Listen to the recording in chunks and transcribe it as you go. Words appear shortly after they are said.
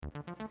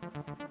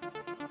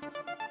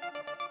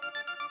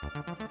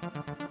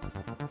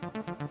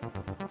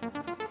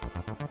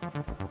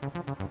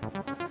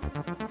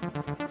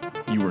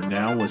You are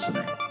now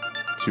listening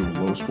to a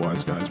Los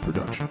Wise Guys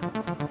production.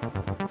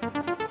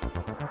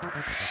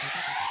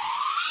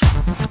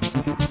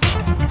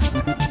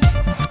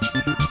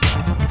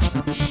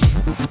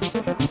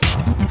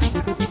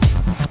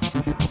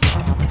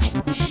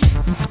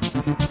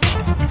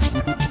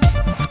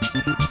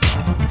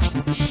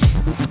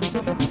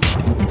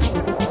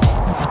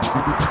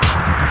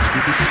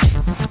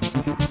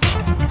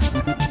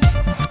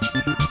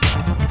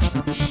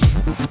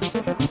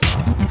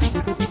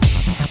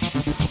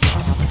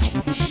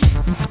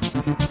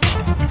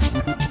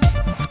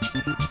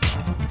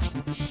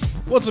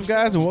 What's up,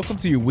 guys, and welcome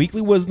to your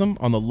weekly wisdom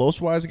on the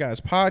Los Wise Guys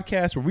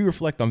podcast, where we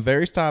reflect on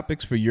various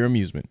topics for your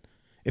amusement.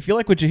 If you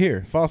like what you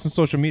hear, follow us on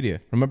social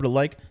media. Remember to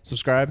like,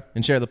 subscribe,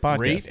 and share the podcast.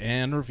 Rate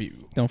and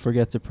review. Don't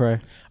forget to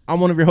pray.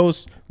 I'm one of your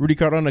hosts, Rudy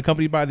Cardona,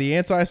 accompanied by the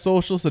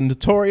anti-socialist and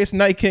notorious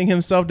Night King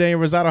himself, Daniel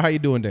Rosado. How you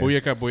doing, Dan?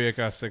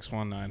 Booyaka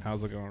 619.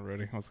 How's it going,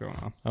 Rudy? What's going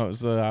on?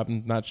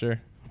 I'm not sure.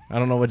 I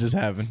don't know what just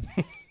happened.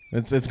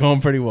 It's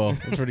going pretty well.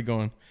 It's pretty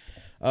going.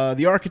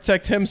 The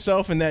architect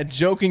himself and that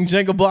joking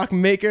Jenga block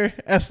maker,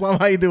 Eslam.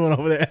 How you doing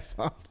over there,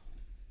 Eslam?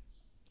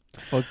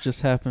 The fuck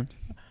just happened?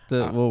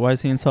 Why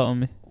is he insulting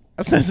me?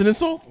 That's an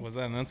insult? Was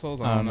that an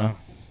insult? I don't know.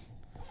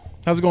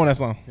 How's it going,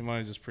 Eslam? You might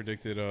have just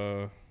predicted.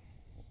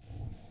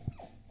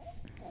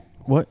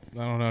 What? I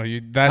don't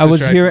know. I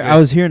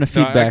was hearing a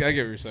feedback. I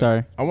get what you're saying.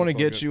 Sorry, I want to It's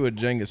all get good. you a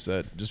Jenga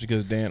set just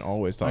because Dan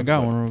always talks I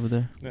got about one over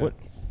there. Yeah. What?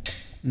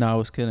 No, I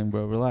was kidding,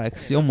 bro.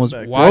 Relax. You almost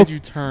Why'd Why'd broke. you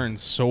turn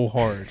so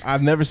hard?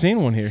 I've never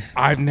seen one here.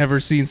 I've never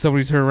seen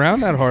somebody turn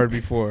around that hard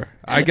before.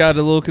 I got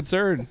a little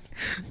concerned.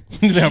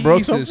 I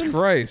broke Jesus something?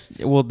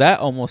 Christ. Well, that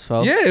almost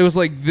fell. Yeah, it was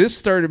like this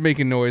started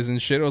making noise and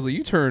shit. I was like,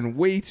 you turned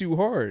way too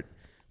hard.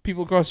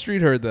 People across the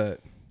street heard that.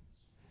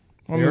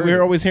 I mean,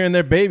 we're always hearing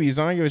their babies.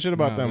 I don't give a shit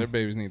about Their them.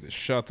 babies need to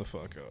shut the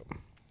fuck up.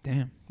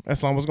 Damn.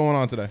 Eslam, what's going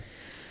on today?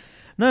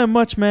 Nothing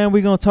much, man.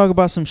 We gonna talk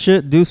about some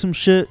shit, do some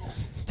shit,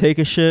 take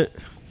a shit.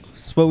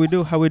 It's what we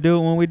do, how we do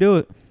it when we do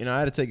it. You know, I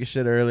had to take a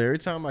shit earlier. Every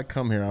time I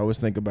come here, I always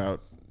think about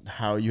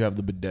how you have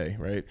the bidet,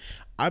 right?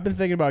 I've been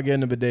thinking about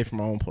getting a bidet for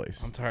my own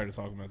place. I'm tired of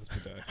talking about this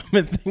bidet. I've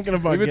been thinking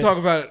about We've been getting,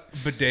 talking about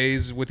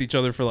bidets with each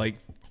other for like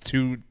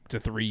 2 to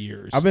 3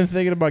 years. I've been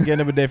thinking about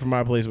getting a bidet for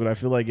my place, but I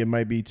feel like it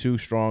might be too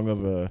strong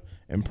of a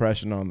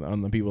impression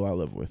on the people I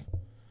live with.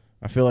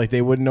 I feel like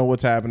they wouldn't know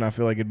what's happened. I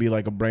feel like it'd be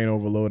like a brain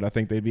overload. I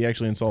think they'd be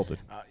actually insulted.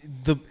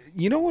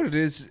 You know what it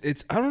is?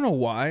 It's I don't know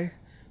why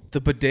the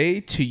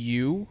bidet to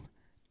you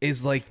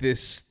is like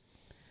this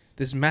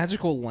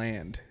magical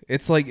land.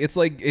 It's your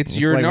like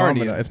Narnia.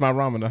 Ramadan. It's my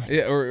Ramadan.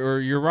 Yeah, or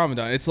your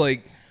Ramadan. It's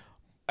like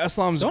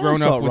Islam's Don't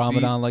grown up insult with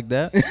Ramadan like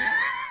that.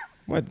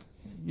 What?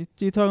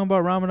 You talking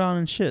about Ramadan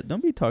and shit.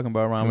 Don't be talking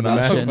about Ramadan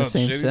Talking and shit in the about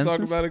same shit. He's talking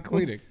sentence. about it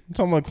cleaning. I'm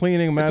talking about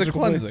cleaning,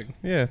 magical place. cleansing.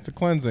 Yeah, it's a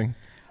cleansing.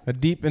 A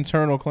deep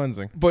internal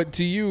cleansing. But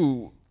to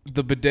you,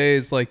 the bidet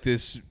is like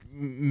this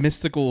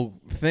mystical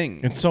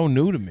thing. It's so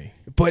new to me.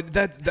 But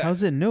that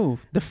How's it new?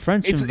 The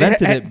French It's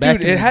invented it back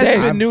dude, in it the hasn't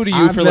day. been new to you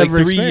I've for like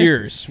never 3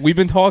 experienced years. We've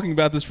been talking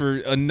about this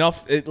for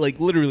like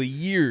literally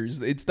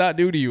years. It's not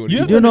new to you You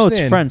anymore. have You to do know it's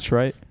understand. French,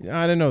 right?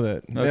 I didn't know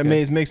that. That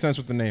Okay. makes sense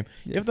with the name.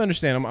 You have to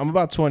understand, I'm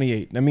about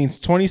 28. That means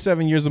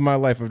 27 years of my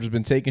life I've just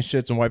been taking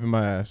shits and wiping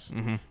my ass.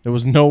 Mm-hmm. There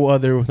was no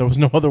other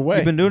way.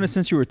 You've been doing it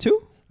since you were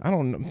 2? I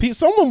don't know.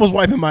 Someone was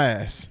wiping my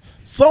ass.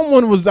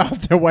 Someone was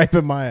out there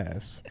wiping my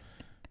ass.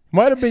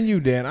 Might have been you,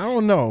 Dan. I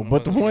don't know.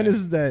 But the wasn't point me.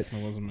 is that It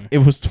wasn't me. it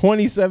was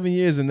 27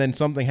 years and then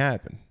something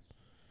happened.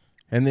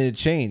 And then it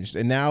changed.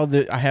 And now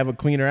I have a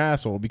cleaner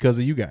asshole because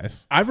of you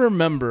guys. I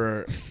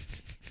remember.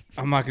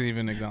 I'm not gonna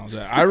even acknowledge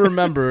that. I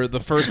remember the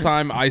first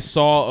time I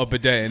saw a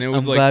bidet, and it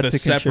was I'm like glad the to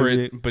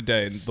separate contribute.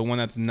 bidet, the one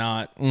that's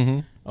not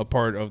a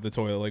part of the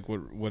toilet, like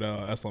what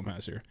Eslam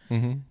has here.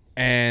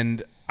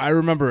 And I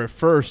remember at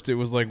first it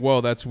was like,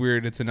 "Whoa, that's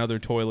weird. It's another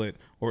toilet,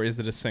 or is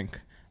it a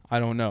sink? I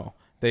don't know."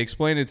 They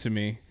explained it to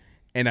me,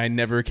 and I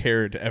never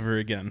cared ever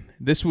again.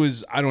 This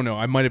was, I don't know,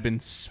 I might have been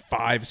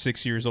 5,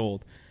 6 years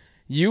old.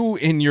 You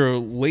in your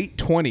late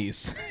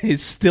 20s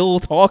is still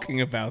talking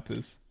about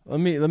this.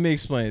 Let me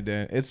explain it,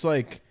 Dan. It's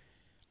like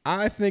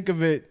I think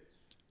of it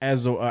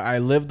as I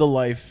lived a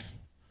life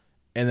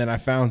and then I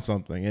found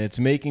something, and it's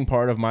making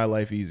part of my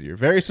life easier.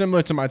 Very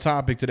similar to my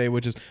topic today,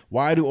 which is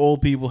why do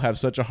old people have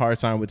such a hard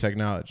time with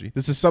technology?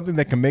 This is something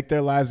that can make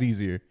their lives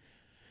easier.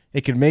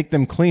 It can make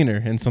them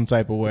cleaner in some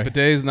type of way.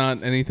 Bidet is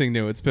not anything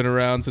new. It's been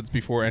around since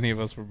before any of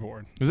us were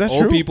born. Is that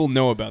Old true? people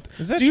know about it.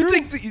 Is that do you true?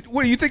 think?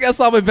 What do you think?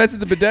 Islam invented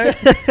the bidet?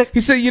 He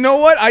said, "You know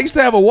what? I used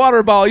to have a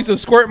water bottle. I used to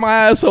squirt my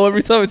asshole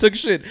every time I took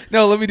shit.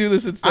 No, let me do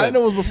this instead." I didn't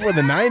know it was before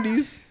the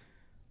 90s.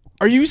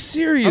 Are you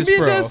serious, I'm being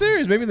bro? dead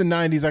serious. Maybe the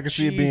 90s I could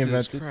see it being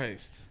Jesus invented.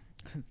 Christ!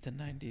 The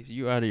 90s.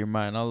 You out of your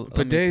mind.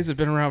 Bidets have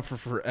been around for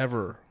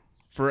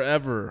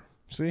forever.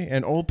 See?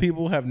 And old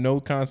people have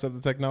no concept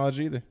of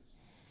technology either.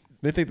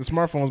 They think the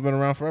smartphone's been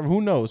around forever.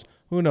 Who knows?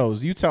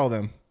 You tell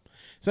them.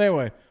 So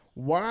anyway,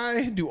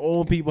 why do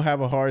old people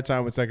have a hard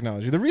time with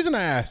technology? The reason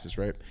I asked this,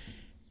 right?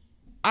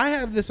 I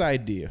have this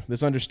idea,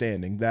 this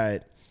understanding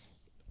that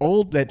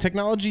that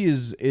technology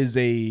is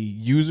a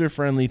user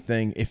friendly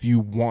thing if you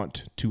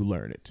want to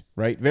learn it,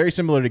 right? Very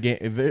similar to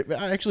game.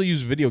 I actually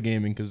use video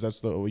gaming because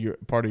that's your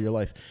part of your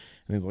life,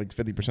 and it's like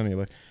 50% of your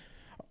life.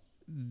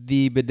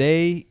 The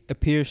bidet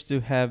appears to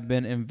have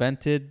been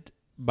invented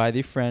by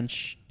the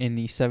French in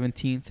the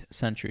 17th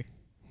century.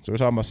 So we're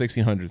talking about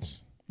 1600s.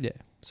 Yeah.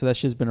 So that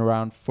shit's been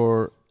around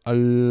for a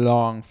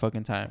long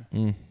fucking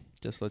time.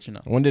 Just to let you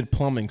know. When did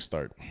plumbing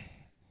start?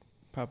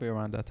 Probably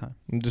around that time.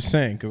 I'm just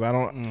saying because I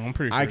don't. I'm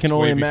pretty sure I it's can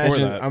only way before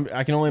imagine. that.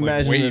 I can only Like,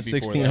 imagine way in the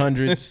before that.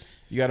 1600s.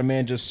 You got a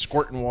man just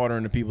squirting water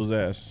into people's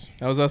ass.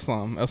 That was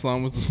Islam.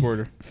 Islam was the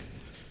squirter.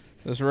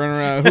 Just running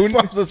around. Who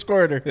Islam's a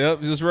squirter.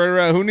 Yep, just running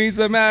around. Who needs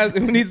the mask?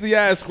 Who needs the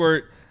ass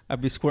squirt?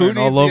 I'd be squirting needs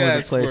all the over the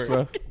ass place,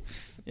 squirt? bro.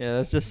 Yeah,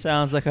 that just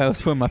sounds like I was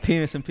putting my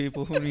penis in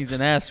people. Who needs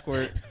an ass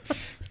squirt?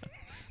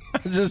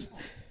 Just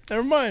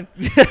never mind.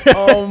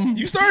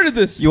 You started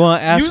this. You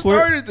want ass You squirt?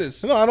 started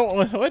this. No, I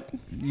don't. What?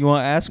 You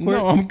want ass squirt?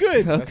 No, I'm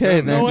good. Okay,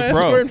 right. then. No He's a ass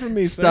pro. squirting from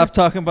me. Stop Sir.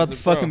 talking about the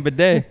He's a pro. fucking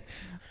bidet.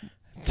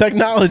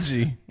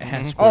 Technology.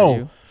 Ass squirt Oh,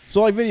 you.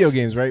 so like video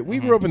games, right? We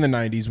grew up in the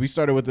 90s. We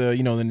started with the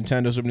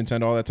Nintendo, Super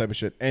Nintendo, all that type of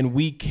shit. And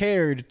we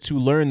cared to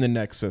learn the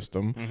next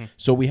system.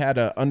 So we had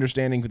a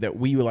understanding that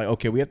we were like,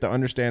 okay, we have to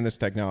understand this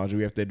technology.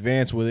 We have to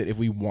advance with it if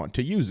we want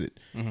to use it.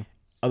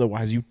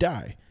 Otherwise you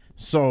die.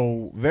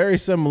 So very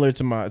similar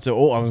to I was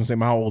gonna say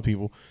my old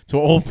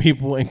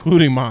people,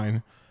 including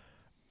mine.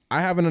 I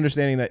have an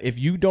understanding that if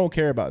you don't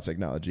care about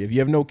technology, if you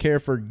have no care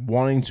for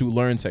wanting to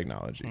learn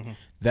technology,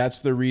 that's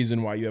the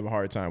reason why you have a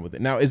hard time with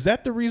it. Now, is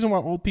that the reason why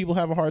old people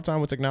have a hard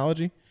time with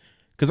technology?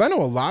 Because I know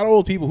a lot of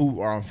old people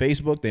who are on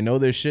Facebook, they know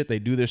their shit, they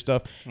do their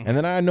stuff, and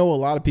then I know a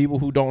lot of people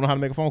who don't know how to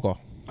make a phone call.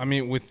 I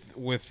mean,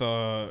 with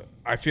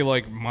I feel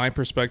like my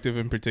perspective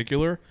in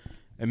particular,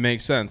 it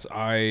makes sense.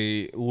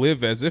 I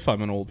live as if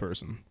I'm an old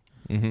person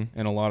in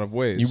a lot of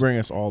ways. You bring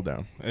us all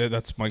down.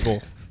 That's my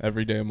goal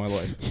every day of my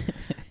life.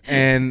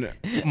 And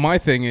my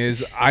thing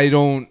is, I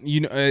don't,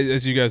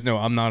 as you guys know,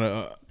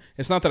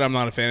 it's not that I'm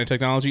not a fan of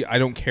technology. I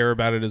don't care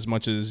about it as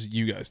much as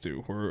you guys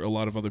do, or a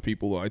lot of other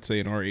people, I'd say,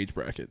 in our age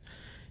bracket.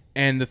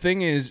 And the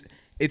thing is,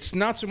 it's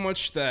not so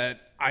much that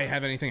I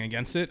have anything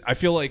against it. I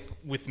feel like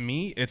with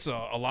me, it's a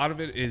lot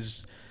of it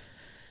is,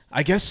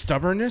 I guess,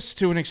 stubbornness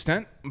to an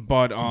extent.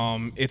 But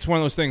it's one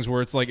of those things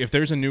where it's like, if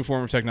there's a new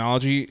form of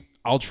technology,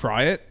 I'll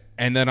try it,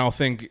 and then I'll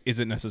think, is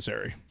it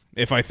necessary?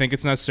 If I think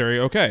it's necessary,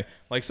 okay.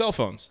 Like cell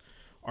phones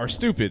are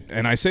stupid,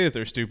 and I say that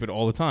they're stupid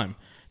all the time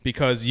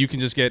because you can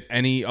just get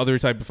any other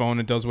type of phone.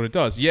 It does what it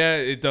does. Yeah,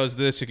 it does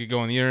this. It could go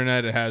on the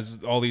internet. It has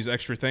all these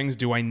extra things.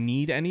 Do I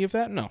need any of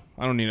that? No,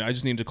 I don't need it. I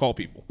just need to call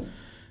people.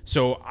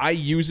 So I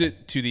use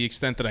it to the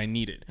extent that I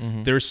need it.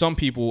 There are some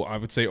people, I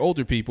would say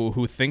older people,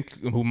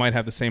 who might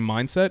have the same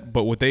mindset,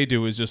 but what they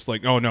do is just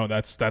like, oh no,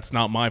 that's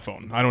not my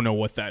phone. I don't know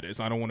what that is.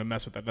 I don't want to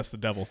mess with that. That's the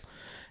devil.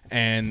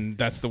 And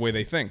that's the way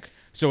they think.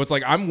 So it's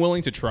like, I'm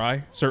willing to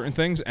try certain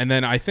things, and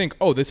then I think,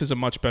 oh, this is a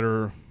much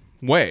better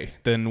way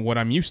than what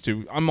I'm used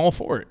to. I'm all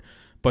for it.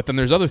 But then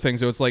there's other things,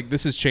 so it's like,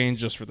 this is change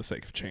just for the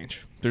sake of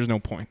change. There's no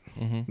point.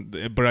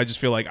 But I just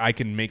feel like I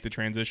can make the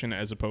transition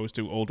as opposed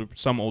to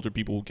some older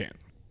people who can't.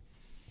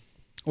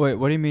 Wait,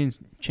 what do you mean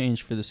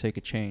change for the sake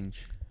of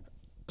change?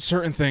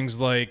 Certain things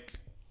like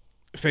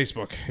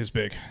Facebook is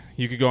big.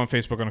 You could go on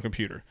Facebook on a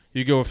computer.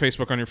 You go on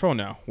Facebook on your phone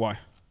now. Why?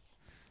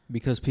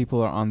 Because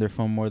people are on their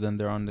phone more than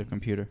they're on their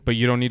computer. But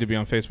you don't need to be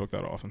on Facebook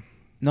that often.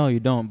 No, you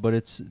don't. But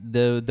it's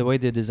the way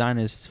they design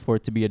is for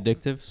it to be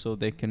addictive, so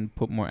they can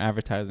put more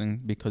advertising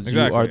because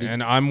Exactly. you are the.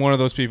 And I'm one of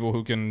those people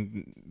who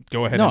can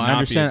go ahead No, and not I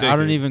understand. be I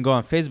don't addicted. even go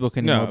on Facebook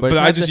anymore. No, but it's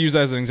I not just the- use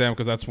that as an example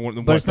because that's what's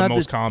it's the not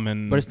most the-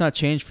 common. But it's not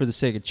change for the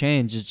sake of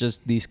change. It's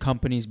just these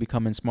companies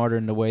becoming smarter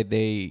in the way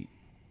they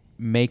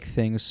make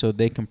things so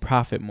they can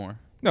profit more.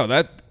 No,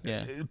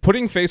 Yeah.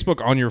 putting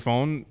Facebook on your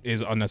phone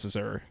is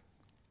unnecessary.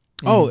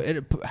 Oh,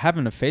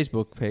 having a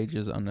Facebook page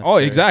is unnecessary. Oh,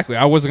 exactly.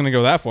 I wasn't going to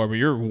go that far, but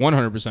you're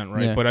 100%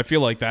 right. Yeah. But I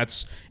feel like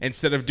that's,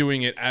 instead of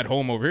doing it at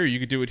home over here, you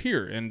could do it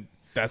here. And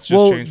that's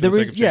just change for the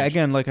sake of change. Yeah,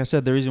 again, like I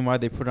said, the reason why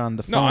they put it on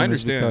the phone No, I is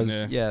understand,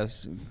 because, yeah.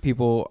 yes,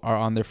 people are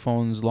on their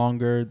phones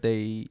longer.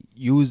 They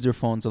use their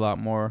phones a lot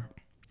more.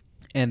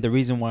 And the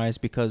reason why is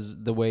because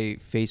the way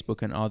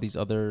Facebook and all these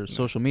other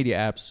social media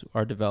apps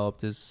are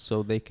developed is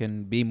so they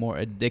can be more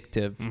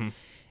addictive.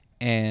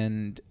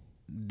 And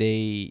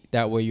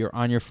that way you're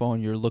on your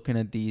phone, you're looking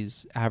at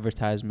these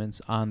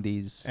advertisements on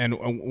these. And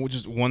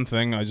just one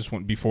thing I just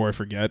want, before I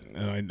forget,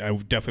 and I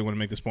definitely want to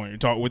make this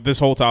point. With this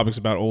whole topic's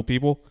about old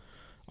people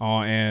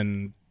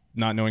and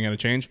not knowing how to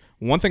change.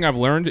 One thing I've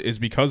learned is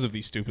because of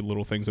these stupid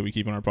little things that we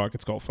keep in our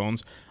pockets called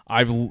phones,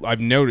 I've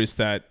noticed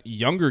that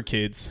younger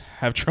kids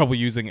have trouble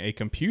using a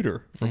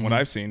computer from what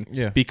I've seen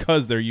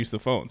because they're used to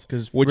phones,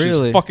 which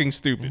Really? is fucking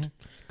stupid.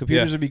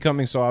 Computers are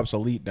becoming so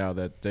obsolete now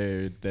that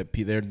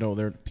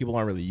people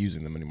aren't really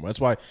using them anymore. That's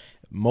why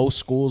most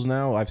schools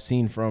now, I've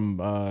seen from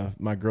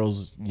my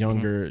girls'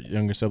 younger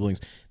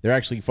siblings, they're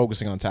actually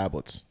focusing on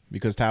tablets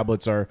because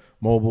tablets are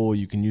mobile.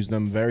 You can use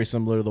them very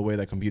similar to the way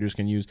that computers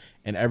can use,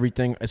 and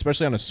everything,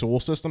 especially on a school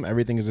system,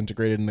 everything is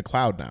integrated in the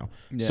cloud now.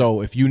 Yeah.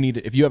 So if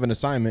you have an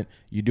assignment,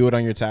 you do it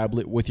on your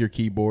tablet with your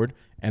keyboard,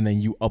 and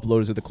then you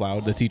upload it to the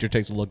cloud. The teacher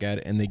takes a look at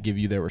it, and they give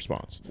you their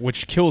response.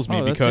 Which kills me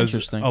Oh, that's because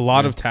interesting. a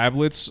lot of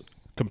tablets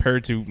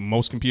compared to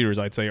most computers,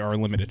 I'd say, are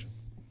limited.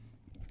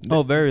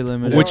 Oh, very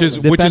limited. Which is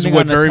Depending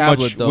what on the very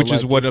tablet, much though, which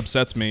is like what if-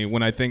 upsets me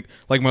when I think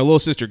like my little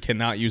sister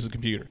cannot use a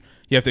computer.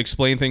 You have to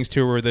explain things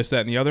to her, this, that,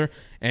 and the other.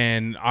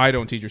 And I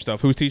don't teach her stuff.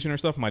 Who's teaching her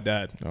stuff? My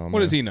dad. Oh, what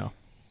man. does he know?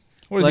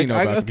 What does he know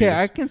about okay, computers?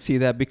 I can see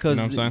that because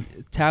You know what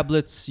I'm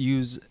tablets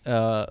use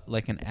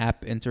like an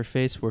app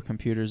interface where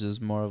computers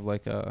is more of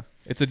like a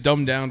It's a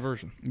dumbed down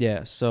version.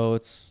 yeah. So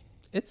it's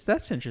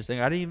that's interesting.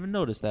 I didn't even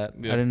notice that.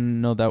 Yeah. I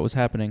didn't know that was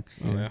happening.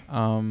 Oh,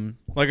 yeah.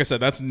 Like I said,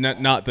 that's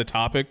not the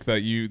topic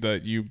that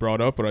you brought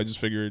up, but I just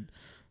figured,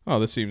 oh,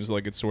 this seems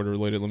like it's sort of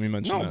related. Let me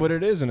mention No, that. but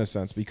it is in a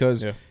sense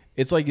because Yeah.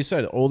 it's like you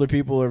said, older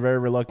people are very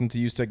reluctant to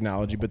use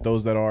technology, but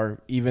those that are,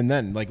 even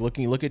then, like look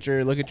at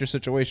your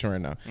situation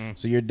right now.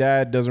 So your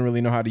dad doesn't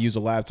really know how to use a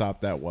laptop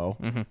that well.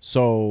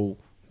 So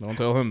Don't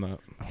tell him that.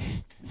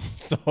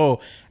 so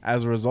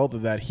as a result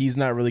of that, he's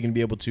not really going to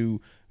be able to,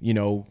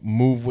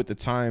 move with the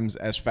times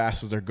as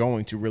fast as they're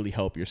going to really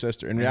help your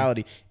sister. In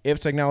reality, if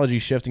technology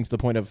is shifting to the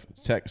point of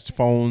text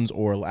phones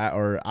or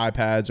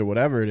iPads or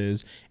whatever it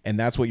is, and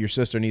that's what your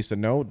sister needs to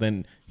know,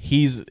 then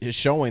he's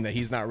showing that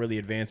he's not really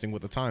advancing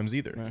with the times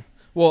either. Right.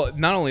 Well,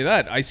 not only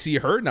that, I see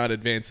her not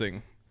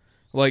advancing.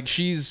 Like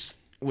she's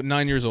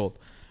 9 years old.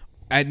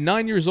 At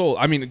 9 years old,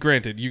 I mean,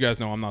 granted, you guys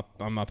know I'm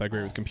not that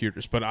great with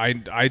computers, but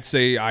I'd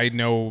say I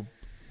know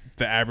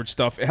the average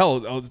stuff.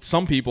 Hell,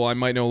 some people I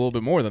might know a little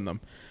bit more than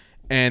them.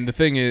 And the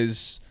thing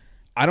is,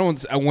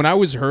 when I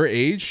was her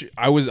age,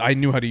 I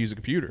knew how to use a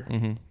computer,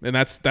 and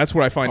that's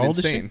what I find How old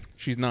is insane.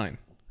 She's 9,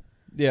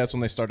 Yeah, that's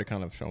when they started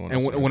kind of showing.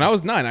 and us when I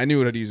was 9, I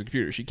knew how to use a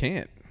computer. She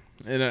can't,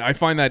 and I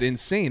find that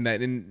insane.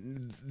 That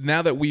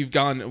now that we've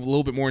gone a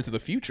little bit more into the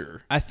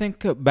future, I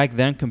think back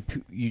then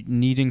you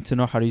needing to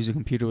know how to use a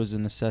computer was a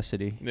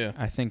necessity. Yeah.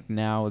 I think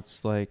now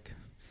it's like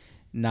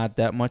not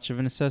that much of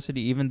a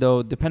necessity, even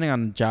though depending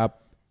on the job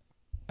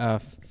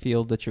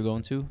field that you're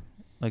going to,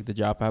 like the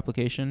job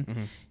application,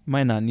 you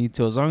might not need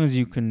to, as long as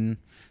you can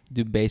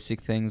do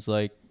basic things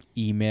like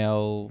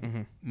email,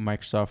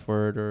 Microsoft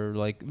Word, or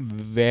like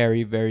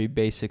very, very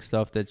basic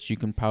stuff that you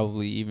can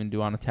probably even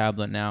do on a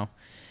tablet now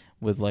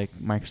with like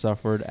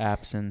Microsoft Word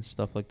apps and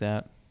stuff like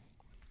that.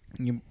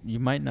 You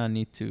might not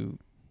need to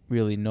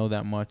really know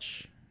that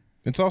much.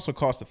 It's also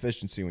cost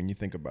efficiency when you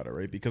think about it,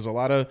 right? Because a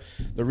lot of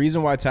the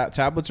reason why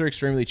tablets are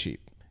extremely cheap,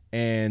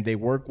 and they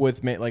work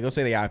with, like, let's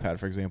say the iPad,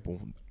 for example.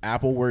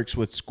 Apple works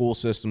with school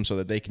systems so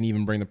that they can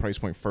even bring the price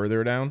point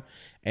further down.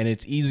 And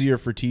it's easier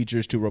for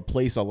teachers to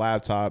replace an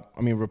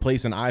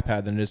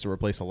iPad than it is to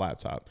replace a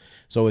laptop.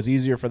 So it's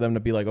easier for them to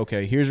be like,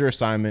 okay, here's your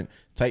assignment,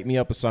 type me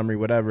up a summary,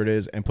 whatever it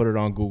is, and put it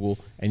on Google,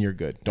 and you're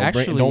good. Don't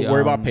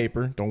worry about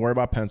paper. Don't worry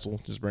about pencil.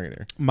 Just bring it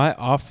here. My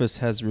office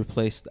has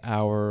replaced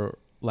our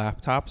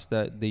laptops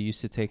that they used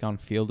to take on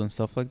field and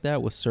stuff like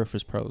that with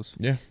Surface Pros.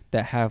 Yeah.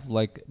 That have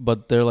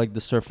but they're like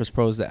the Surface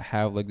Pros that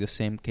have like the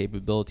same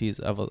capabilities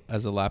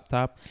as a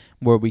laptop,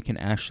 where we can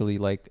actually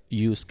like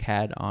use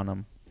CAD on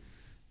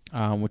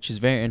them, which is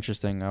very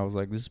interesting. I was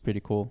like, this is pretty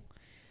cool.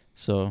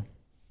 So,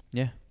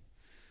 yeah,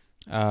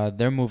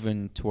 they're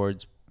moving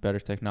towards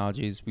better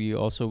technologies. We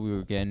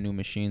were getting new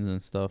machines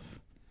and stuff.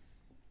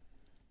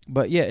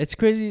 But yeah, it's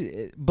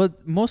crazy.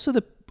 But most of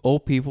the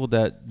old people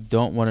that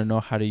don't want to know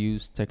how to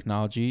use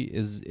technology,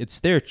 it's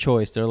their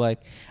choice. They're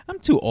like, I'm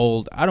too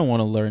old. I don't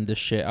want to learn this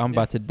shit. I'm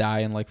about to die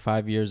in like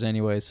 5 years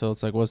anyway. So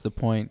it's like, what's the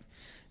point?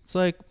 It's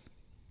like,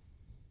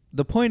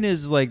 the point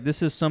is like,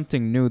 this is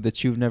something new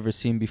that you've never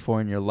seen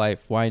before in your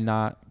life. Why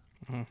not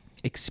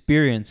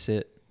experience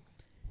it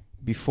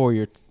before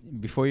you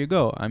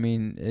go? I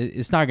mean,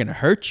 it's not going to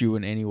hurt you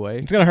in any way.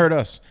 It's gonna hurt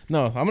us.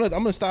 No, I'm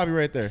gonna stop you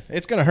right there.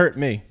 It's gonna hurt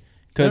me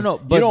because No,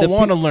 you but don't the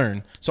want to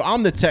learn. So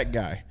I'm the tech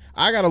guy.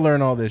 I gotta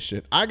learn all this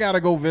shit. I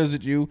gotta go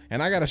visit you,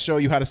 and I gotta show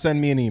you how to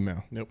send me an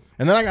email. Yep.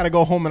 And then I gotta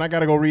go home and I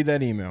gotta go read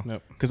that email.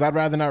 Yep. Because I'd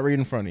rather not read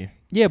in front of you.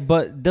 Yeah,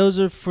 but those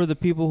are for the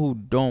people who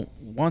don't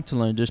want to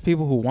learn. There's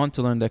people who want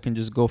to learn that can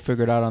just go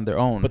figure it out on their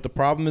own. But the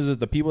problem is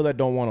the people that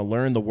don't want to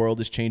learn, the world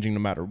is changing no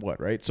matter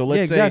what, right? So let's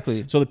Yeah,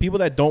 exactly. say, so the people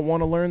that don't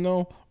want to learn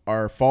though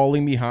are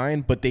falling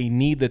behind, but they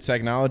need the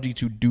technology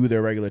to do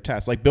their regular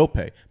tasks, like bill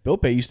pay. Bill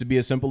pay used to be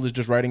as simple as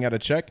just writing out a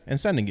check and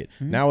sending it.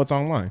 Now it's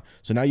online.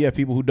 So now you have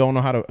people who don't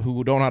know how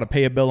to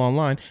pay a bill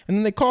online, and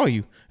then they call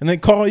you, and they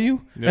call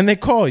you, and they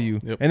call you,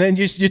 and then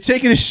you're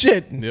taking a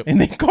shit, and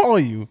they call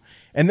you,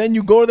 and then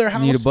you go to their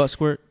house. Need a butt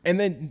squirt? And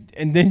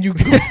then you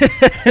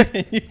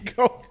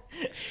go,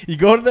 you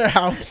go to their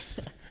house,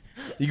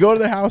 You go to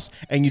their house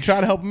and you try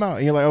to help them out,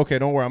 and you're like, okay,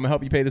 don't worry, I'm gonna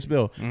help you pay this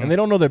bill, and they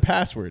don't know their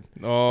password.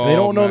 Oh, They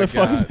don't know my their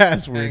fucking God.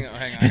 password. Hang on,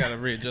 I gotta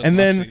read. Just And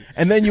let's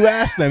then see. you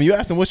ask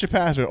them, what's your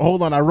password?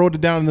 Hold on, I wrote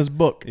it down in this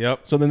book.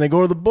 Yep. So then they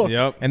go to the book,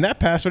 Yep. and that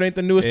password ain't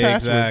the newest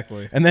password.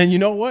 Exactly. And then you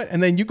know what?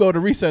 And then you go to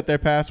reset their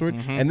password,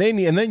 and then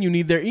you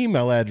need their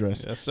email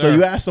address. Yes, So sir.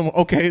 you ask them,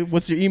 okay,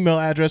 what's your email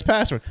address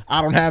password?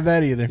 I don't have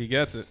that either. He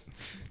gets it.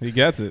 He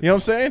gets it. You know what I'm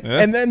saying? Yeah.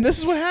 And then this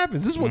is what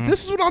happens. This is what where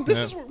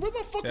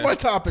the fuck my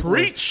topic was?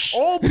 Preach.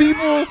 Old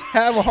people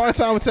have a hard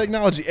time with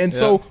technology, and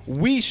so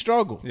we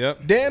struggle.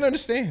 Yep. Dan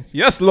understands.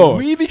 Yes, Lord.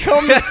 We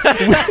become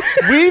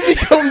we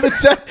become the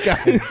tech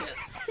guys.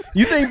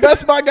 You think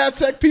Best Buy got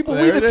tech people?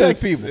 There We the it tech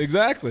is. people.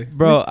 Exactly.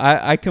 Bro,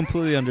 I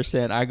completely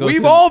understand. I go. We've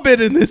through- all been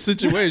in this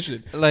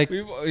situation. Like-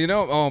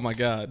 oh my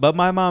God. But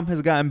my mom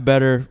has gotten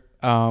better.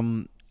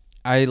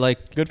 I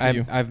like. Good for I've,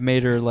 you. I've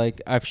made her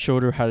like. I've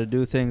showed her how to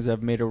do things.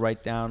 I've made her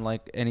write down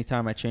like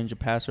anytime I change a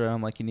password.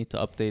 I'm like, you need to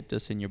update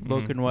this in your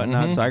book and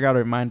whatnot. So I got to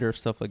remind her of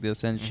stuff like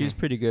this, and she's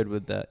pretty good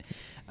with that.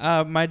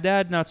 My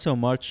dad, not so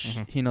much.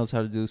 He knows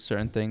how to do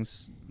certain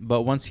things,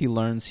 but once he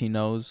learns, he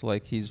knows.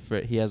 Like he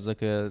has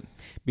like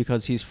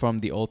because he's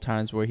from the old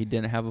times where he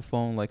didn't have a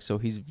phone. Like so,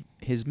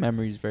 his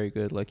memory is very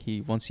good. Like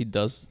once he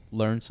does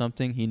learn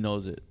something, he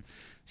knows it.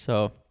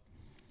 So,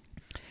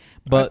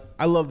 but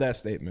I love that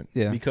statement.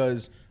 Yeah.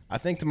 Because I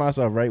think to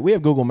myself, right? We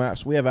have Google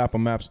Maps, we have Apple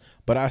Maps,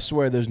 but I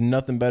swear there's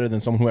nothing better than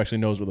someone who actually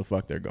knows where the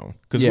fuck they're going.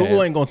 Because Yeah.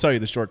 Google ain't gonna tell you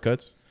the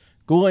shortcuts.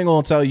 Google ain't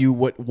gonna tell you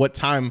what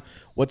time's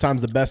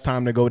the best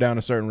time to go down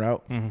a certain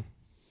route.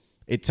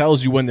 It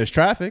tells you when there's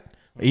traffic.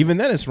 Even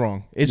then, it's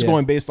wrong. It's Yeah.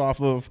 going based off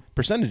of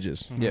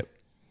percentages. yep.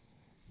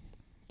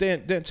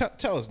 Dan,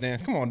 tell us, Dan.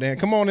 Come on, Dan.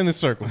 Come on in the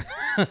circle.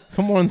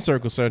 Come on in the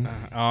circle, sir.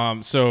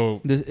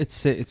 So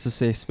It's a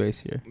safe space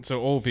here.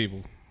 old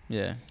people.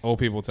 Yeah. Old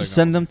people Just technology.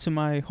 send them to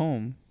my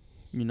home,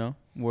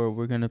 where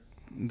we're gonna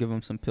give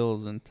them some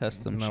pills and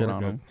test them No, shit we're on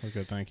good. them. We're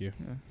good. Thank you.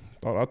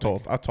 I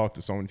talked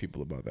to so many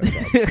people about that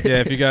topic. Yeah,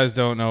 if you guys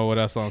don't know what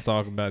Aslan's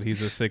talking about,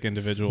 he's a sick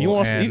individual. He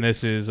wants- and he-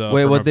 this is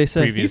Wait, from what'd a they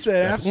say? He He previous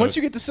said episode. once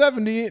you get to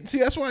 70, see,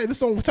 that's why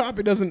this whole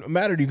topic doesn't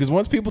matter to you, because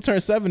once people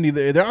turn 70,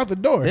 they're out the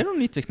door. They don't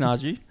need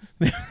technology.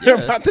 They're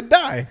Yeah. about to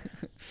die.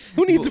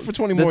 Who needs it for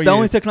 20 more The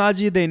only years?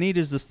 technology they need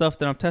is the stuff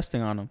that I'm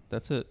testing on them.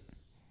 That's it.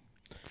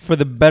 For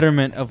the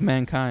betterment of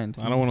mankind.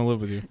 I don't want to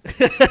live with you.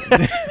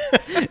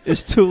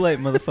 It's too late,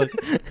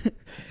 motherfucker.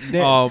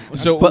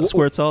 So Butt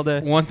squirts all day.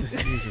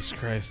 Jesus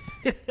Christ.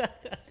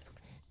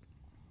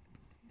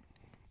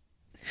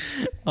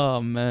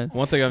 Oh man.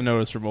 One thing I've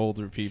noticed from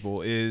older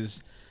people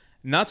is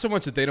not so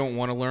much that they don't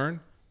want to learn,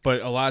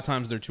 but a lot of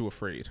times they're too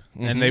afraid,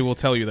 and they will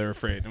tell you they're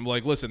afraid. I'm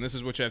like, listen, this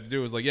is what you have to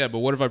do. It's like, yeah, but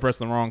what if I press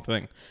the wrong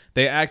thing?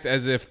 They act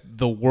as if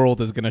the world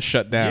is going to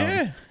shut down.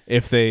 Yeah.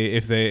 If they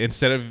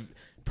instead of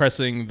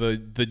pressing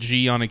the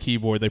G on a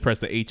keyboard, they press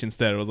the H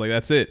instead. It was like,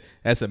 that's it.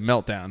 That's a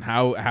meltdown.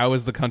 How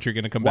is the country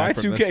going to come back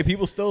from Y2K, this?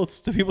 people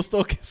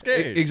still get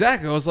scared.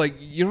 Exactly. I was like,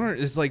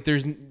 it's like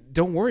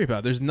don't worry about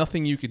it. There's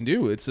nothing you can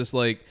do. It's just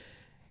like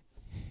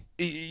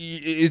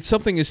it's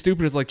something as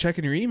stupid as like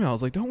checking your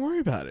emails. Like, don't worry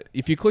about it.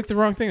 If you click the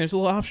wrong thing, there's a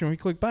little option where you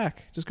click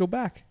back. Just go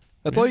back.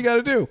 That's all you got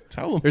to do.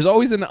 Tell them. There's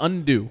always an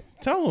undo.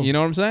 Tell them. You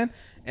know what I'm saying?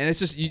 And it's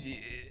just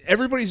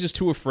everybody's just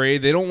too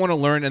afraid. They don't want to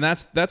learn, and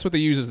that's what they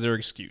use as their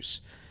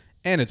excuse.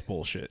 And it's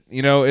bullshit.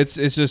 It's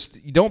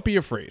just don't be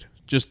afraid.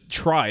 Just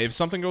try. If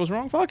something goes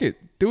wrong, fuck it.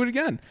 Do it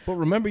again. But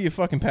remember your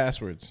fucking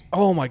passwords.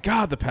 Oh my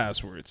God, the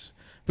passwords.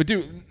 But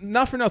dude,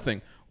 not for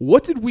nothing.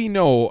 What did we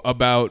know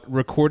about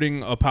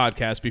recording a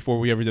podcast before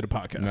we ever did a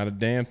podcast? Not a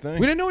damn thing.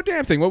 We didn't know a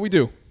damn thing. What we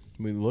do?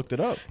 We looked it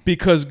up.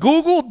 Because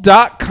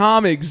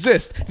Google.com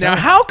exists. Now,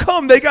 how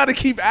come they got to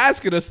keep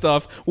asking us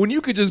stuff when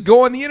you could just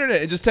go on the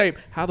internet and just type,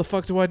 how the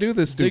fuck do I do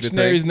this stupid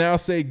Dictionaries thing? now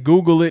say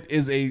Google it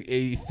is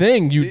a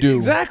thing you do.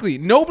 Exactly.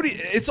 Nobody.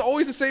 It's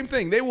always the same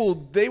thing. They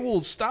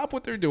will stop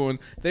what they're doing.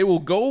 They will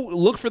go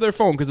look for their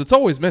phone because it's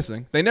always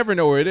missing. They never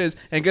know where it is,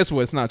 and guess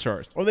what? It's not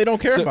charged. Or they don't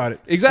care So- about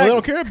it. exactly. Or they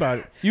don't care about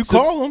it. You So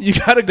call them. you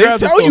gotta They grab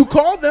the tell you phone.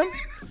 call them.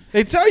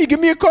 They tell you give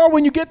me a call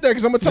when you get there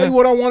because I'm gonna tell you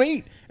what I want to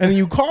eat. And then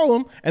you call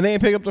them and they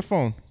ain't pick up the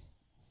phone.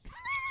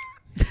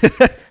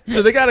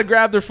 So they got to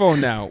grab their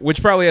phone now,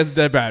 which probably has a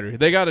dead battery.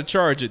 They got to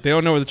charge it. They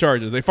don't know where the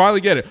charger is. They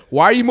finally get it.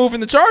 Why are you moving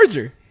the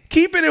charger?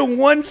 Keep it in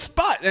one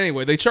spot.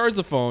 Anyway, they charge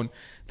the phone.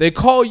 They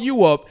call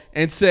you up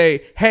and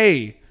say,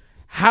 "Hey,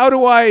 how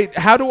do I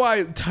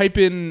type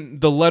in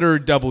the letter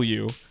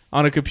W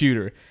on a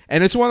computer?"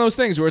 And it's one of those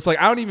things where it's like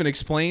I don't even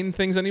explain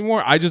things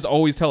anymore. I just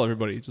always tell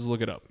everybody, just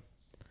look it up.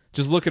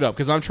 Just look it up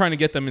because I'm trying to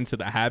get them into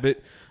the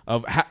habit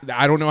of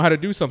I don't know how to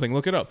do something.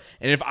 Look it up.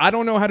 And if I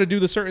don't know how to do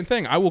the certain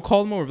thing, I will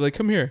call them over. Be like,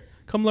 come here,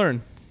 come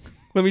learn.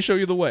 Let me show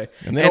you the way.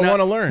 And they don't want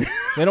to learn.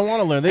 They don't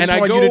want to learn. They just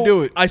want you to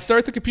do it. I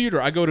start the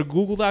computer. I go to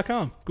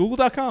Google.com.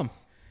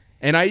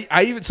 And I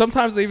even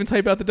sometimes I even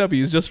type out the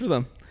W's just for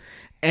them.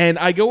 And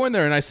I go in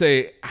there and I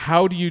say,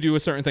 how do you do a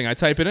certain thing? I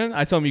type it in.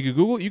 I tell them you could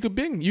Google, you could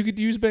Bing, you could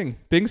use Bing.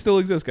 Bing still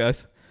exists,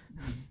 guys.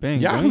 Bang.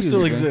 Yahoo don't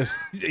still use it, man. exists.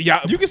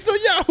 Yeah. You can still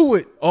Yahoo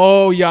it.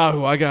 Oh,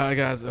 Yahoo. I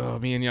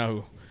got me and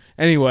Yahoo.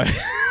 Anyway.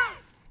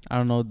 I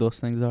don't know what those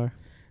things are.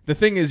 The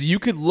thing is, you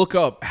could look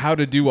up how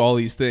to do all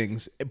these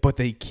things, but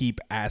they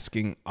keep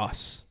asking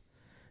us.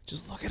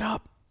 Just look it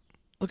up.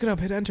 Look it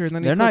up, hit enter, and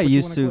then They're you click not what you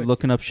used wanna to click.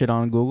 looking up shit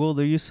on Google.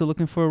 They're used to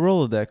looking for a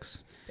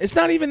Rolodex. It's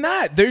not even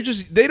that. They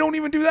don't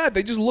even do that.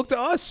 They just look to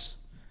us.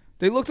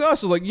 They look to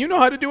us. It's like, you know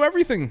how to do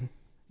everything.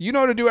 You know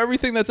how to do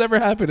everything that's ever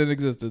happened in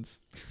existence.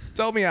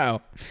 Tell me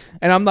how.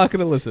 And I'm not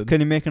going to listen. Can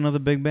you make another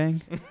Big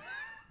Bang?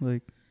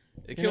 Like,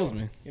 It kills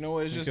me. You know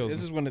what? It's It just kills this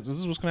me. is when this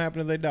is what's gonna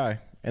happen if they die.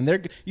 And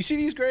they're you see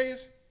these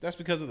grays? That's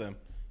because of them.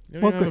 You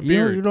don't even have a you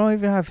beard. don't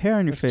even have hair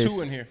on your There's face.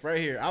 2 in here, right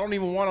here. I don't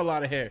even want a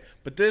lot of hair,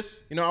 but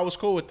this, I was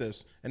cool with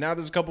this, and now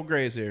there's a couple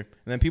grays here.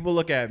 And then people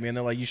look at me and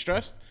they're like, "You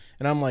stressed?"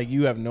 And I'm like,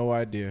 "You have no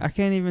idea." I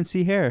can't even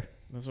see hair.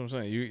 That's what I'm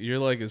saying. You're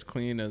like as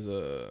clean as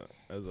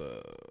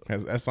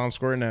As I'm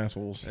squirting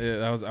assholes.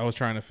 Yeah, I was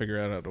trying to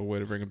figure out a way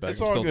to bring it back. It's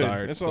I'm all still good.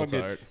 tired. It's still all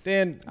good. tired.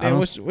 Dan, I don't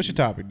what's your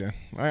topic, Dan?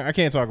 I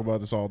can't talk about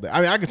this all day.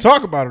 I mean, I can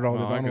talk about it all day,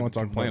 No, but I I don't could want to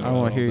talk complain about I it.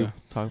 don't about want it to hear all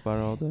you talk about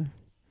it all day.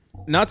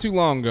 Not too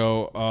long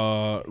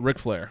ago, Ric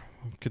Flair,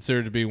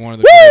 considered to be one of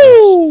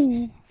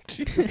the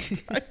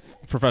greatest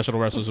professional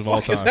wrestlers of all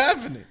What is time.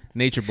 happening?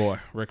 Nature Boy,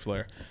 Ric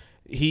Flair.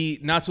 He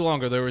not too long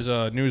ago there was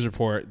a news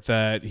report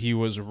that he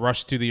was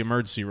rushed to the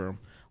emergency room.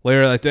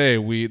 Later that day,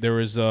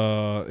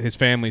 his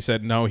family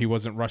said no, he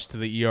wasn't rushed to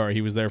the ER.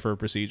 He was there for a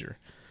procedure.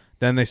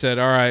 Then they said,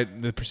 all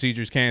right, the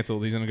procedure's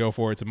canceled. He's gonna go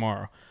for it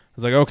tomorrow. I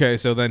was like, okay.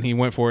 So then he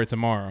went for it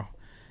tomorrow,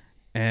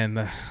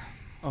 and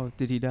Oh,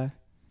 did he die?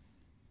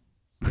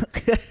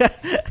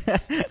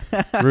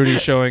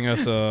 Rudy's showing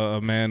us a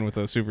man with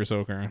a super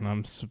soaker,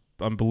 and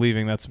I'm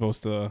believing that's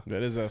supposed to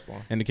That is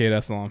Eslam. indicate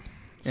Eslam.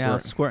 Yeah,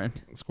 squirting.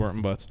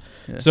 Squirting butts.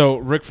 Yeah. So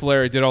Ric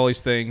Flair did all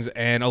these things,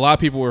 and a lot of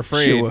people were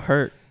afraid. Shit would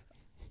hurt.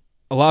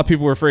 A lot of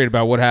people were afraid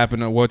about what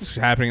happened, what's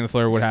happening to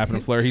Flair, what happened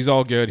to Flair. He's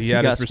all good. He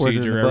had got his squirted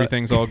in the procedure. butt.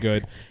 Everything's all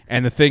good.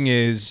 And the thing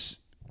is,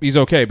 he's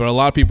okay. But a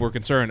lot of people were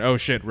concerned, oh,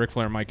 shit, Ric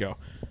Flair might go.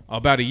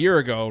 About a year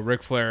ago,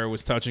 Ric Flair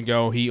was touch and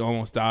go. He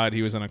almost died.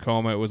 He was in a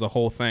coma. It was a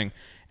whole thing.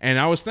 And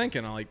I was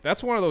thinking,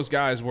 that's one of those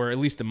guys where, at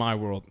least in my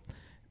world,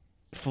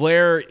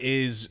 Flair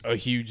is a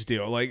huge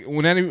deal. Like,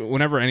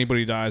 whenever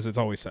anybody dies, it's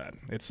always sad.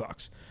 It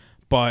sucks.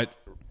 But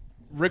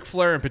Ric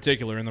Flair in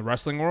particular, in the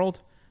wrestling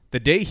world, the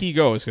day he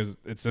goes, because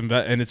it's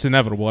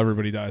inevitable,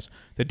 everybody dies.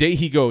 The day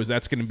he goes,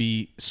 that's going to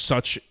be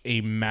such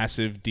a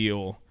massive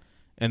deal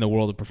in the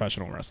world of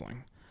professional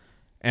wrestling.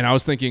 And I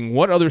was thinking,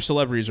 what other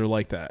celebrities are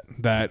like that?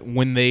 That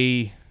when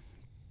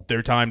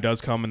their time does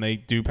come and they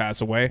do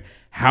pass away,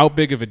 how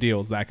big of a deal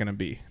is that going to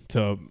be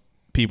to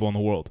people in the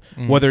world?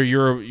 Mm-hmm. Whether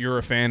you're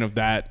a fan of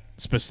that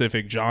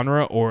specific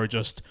genre or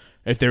just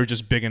if they're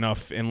just big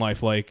enough in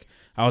life. Like,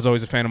 I was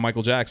always a fan of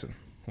Michael Jackson.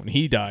 When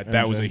he died,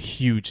 that was a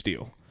huge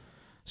deal.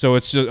 So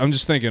I'm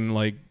just thinking,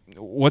 like,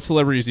 what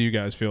celebrities do you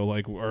guys feel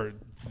like are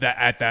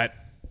at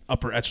that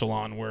upper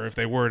echelon where if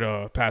they were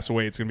to pass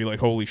away, it's gonna be like,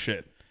 holy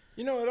shit?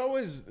 It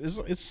always is.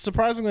 It's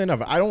surprisingly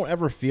enough, I don't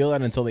ever feel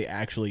that until they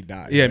actually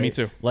die. Yeah, right? me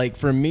too. Like,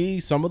 for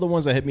me, some of the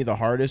ones that hit me the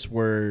hardest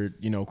were,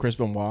 Chris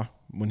Benoit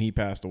when he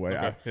passed away.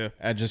 Okay, yeah.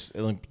 I just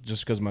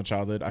because of my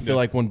childhood. I feel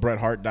like when Bret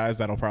Hart dies,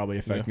 that'll probably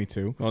affect me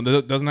too. Well,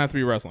 it doesn't have to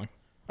be wrestling.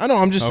 I know.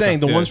 I'm just Okay, saying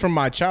the yeah. ones from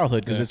my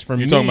childhood because it's for me.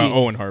 You're talking about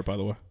Owen Hart, by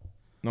the way.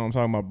 No, I'm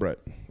talking about Bret.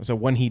 So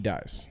when he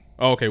dies.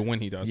 Oh, okay, when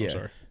he dies. Yeah. I'm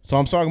sorry. So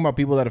I'm talking about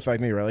people that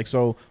affect me, right? Like,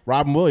 so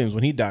Robin Williams,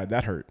 when he died,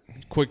 that hurt.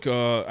 Quick,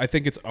 I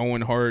think it's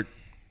Owen Hart.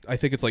 I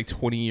think it's like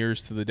 20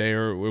 years to the day,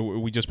 or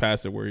we just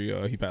passed it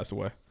where he passed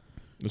away.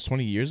 It was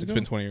 20 years It's ago?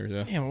 been 20 years,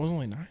 yeah. Damn, it was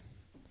only 9.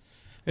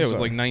 Yeah, it was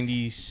sorry. like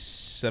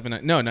 97,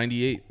 no,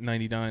 98,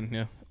 99,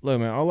 yeah.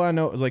 Look, man, all I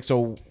know is, like,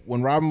 so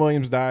when Robin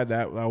Williams died,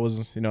 that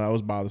was, that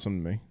was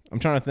bothersome to me. I'm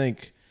trying to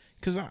think,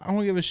 because I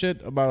don't give a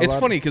shit about It's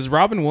funny because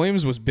Robin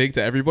Williams was big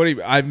to everybody.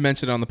 I've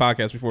mentioned it on the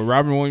podcast before.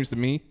 Robin Williams, to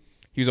me,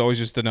 he was always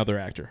just another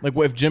actor. Like,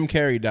 what if Jim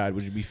Carrey died?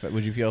 Would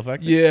you feel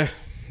affected? Yeah.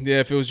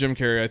 If it was Jim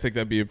Carrey, I think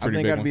that'd be a I pretty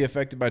think big I'd one. be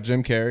affected by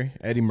Jim Carrey,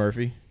 Eddie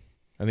Murphy.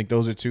 I think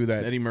those are two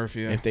that Eddie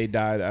Murphy, yeah. if they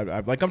died,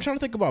 I'm trying to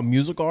think about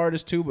musical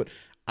artists too, but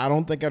I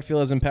don't think I'd feel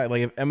as impacted.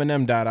 Like, if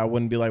Eminem died, I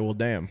wouldn't be like, well,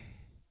 damn.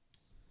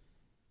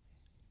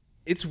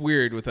 It's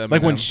weird with Eminem.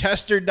 Like when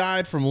Chester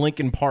died from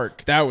Linkin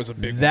Park, that was a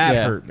big one. that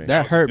hurt me.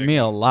 That was a hurt big me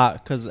a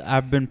lot because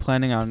I've been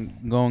planning on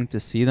going to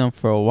see them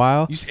for a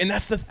while. And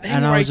that's the thing,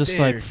 And I was just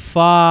like,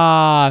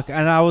 fuck.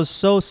 And I was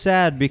so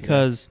sad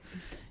because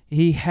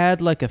he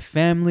had like a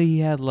family. He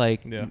had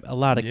like a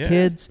lot of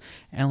kids.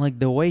 And like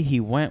the way he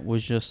went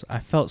was just, I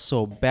felt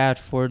so bad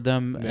for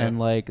them and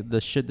like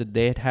the shit that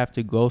they'd have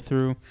to go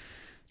through.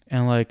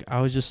 And like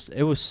I was just,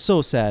 it was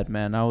so sad,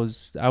 man. I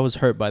was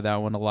hurt by that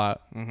one a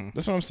lot. Mm-hmm.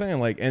 That's what I'm saying.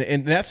 Like,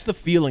 and that's the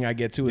feeling I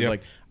get too. Is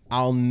like,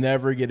 I'll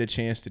never get a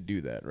chance to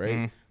do that, right?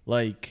 Mm-hmm.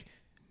 Like,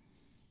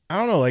 I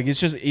don't know. Like, it's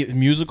just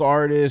music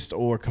artists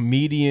or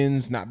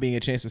comedians not being a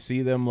chance to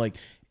see them. Like,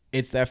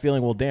 it's that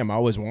feeling. Well, damn, I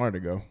always wanted to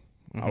go.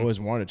 I always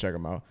wanted to check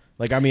them out.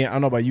 Like, I mean, I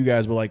don't know about you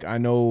guys, but like, I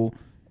know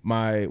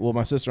my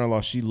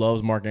sister-in-law, she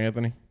loves Mark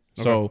Anthony.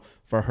 So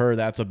for her,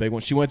 that's a big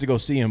one. She went to go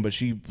see him, but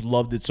she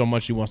loved it so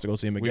much she wants to go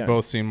see him again. We've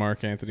both seen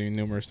Mark Anthony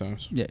numerous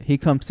times. Yeah, he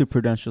comes to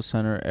Prudential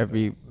Center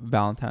every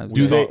Valentine's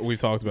Do Day. they- We've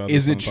talked about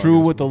Is this it on the true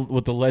podcast.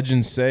 what the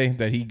legends say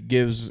that he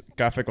gives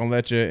café con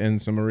leche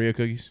and some Maria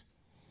cookies?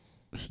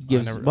 He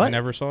gives I what?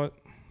 never saw it.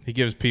 He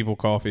gives people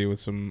coffee with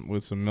some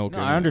milk. No, in it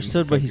I and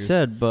understood some what he cookies.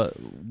 said, but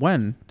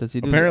when does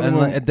he do Apparently that?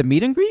 when- At the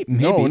meet and greet?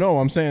 Maybe. No,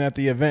 I'm saying at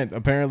the event.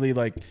 Apparently,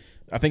 like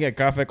I think at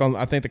I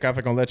think the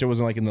café con leche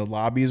wasn't like in the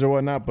lobbies or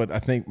whatnot, but I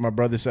think my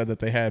brother said that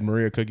they had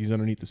Maria cookies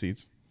underneath the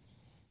seats.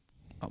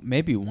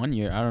 Maybe 1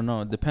 year. I don't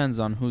know. It depends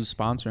on who's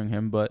sponsoring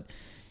him, but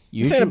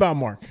This ain't about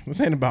Mark.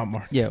 This ain't about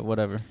Mark. yeah,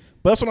 whatever.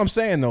 But that's what I'm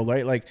saying though,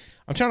 right? Like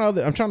I'm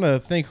trying to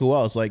think who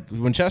else. Like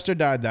when Chester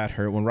died, that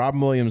hurt. When Robin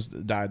Williams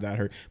died, that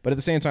hurt. But at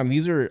the same time,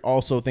 these are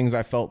also things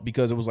I felt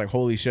because it was like,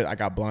 holy shit, I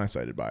got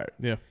blindsided by it.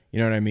 Yeah. You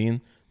know what I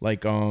mean?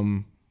 Like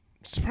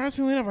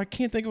surprisingly enough, I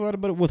can't think about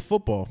it, but with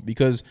football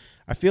because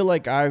I feel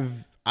like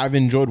I've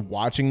enjoyed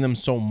watching them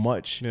so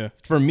much. Yeah.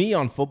 For me,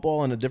 on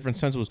football, in a different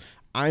sense, was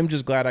I'm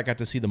just glad I got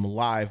to see them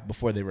live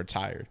before they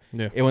retired.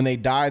 Yeah. And when they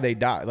die, they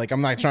die. Like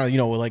I'm not trying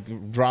to, like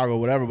Drago or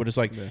whatever, but it's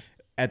like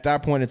at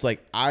that point, it's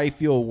like I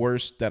feel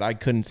worse that I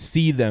couldn't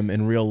see them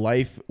in real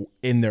life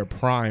in their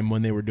prime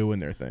when they were doing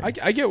their thing.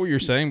 I get what you're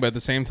saying, but at the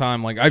same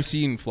time, like I've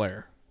seen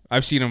Flair,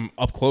 I've seen him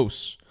up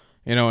close,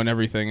 and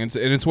everything, and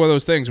it's one of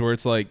those things where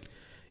it's like,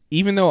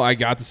 even though I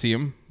got to see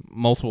him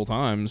multiple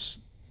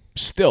times,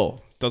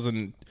 still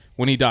doesn't.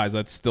 When he dies,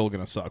 that's still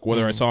gonna suck,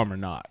 whether I saw him or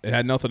not. It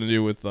had nothing to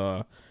do with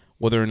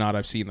whether or not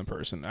I've seen the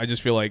person. I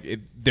just feel like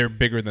they're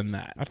bigger than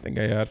that. I think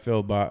I'd feel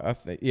about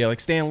like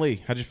Stan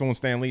Lee. How'd you feel when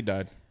Stan Lee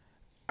died?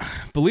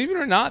 Believe it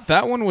or not,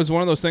 that one was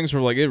one of those things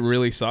where like it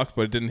really sucked,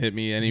 but it didn't hit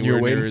me anywhere. You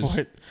were waiting near as-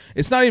 for it?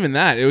 It's not even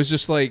that. It was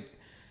just like,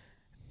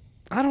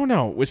 I don't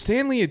know. With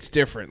Stan Lee, it's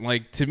different.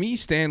 Like to me,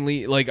 Stan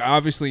Lee, like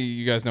obviously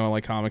you guys know I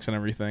like comics and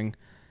everything,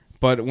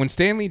 but when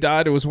Stan Lee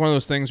died, it was one of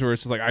those things where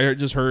it's just like I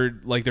just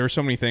heard like there were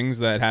so many things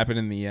that happened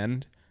in the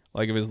end,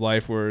 like of his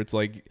life, where it's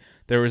like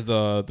there was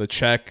the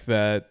check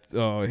that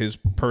his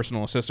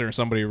personal assistant or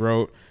somebody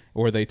wrote,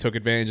 or they took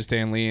advantage of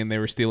Stan Lee and they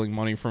were stealing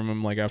money from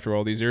him like after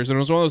all these years. And it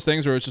was one of those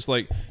things where it's just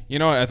like,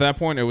 at that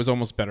point it was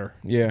almost better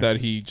that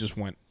he just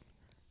went.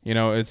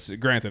 It's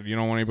granted, you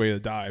don't want anybody to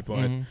die,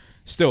 but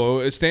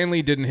still, Stan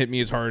Lee didn't hit me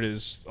as hard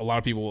as a lot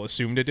of people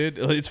assumed it did.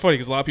 It's funny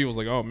because a lot of people was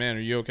like, "Oh man, are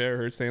you okay? I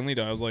heard Stan Lee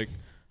died." I was like,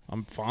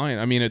 "I'm fine.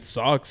 I mean, it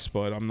sucks,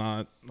 but I'm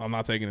not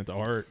taking it to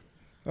heart."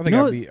 I think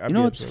I'd be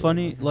what's upset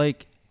funny? with that.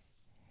 Like,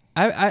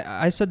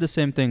 I said the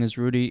same thing as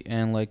Rudy,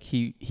 and like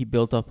he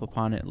built up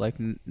upon it, like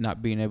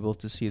not being able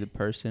to see the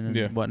person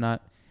and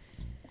whatnot.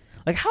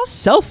 Like, how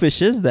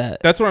selfish is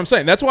that? That's what I'm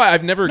saying. That's why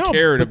I've never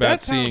cared but about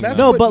that's how- seeing. that's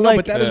them. No, what- but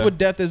like- that is Yeah. what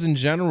death is in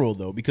general,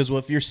 though. Because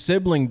if your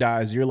sibling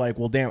dies, you're like,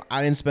 well, damn,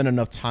 I didn't spend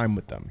enough time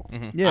with them.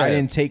 Yeah. I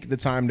didn't take the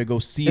time to go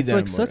see It's them.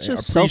 like such or a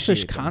selfish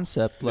appreciate them.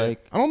 concept.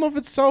 Like, I don't know if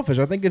it's selfish.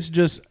 I think it's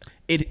just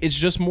it's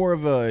just more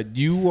of a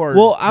you are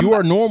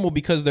normal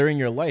because they're in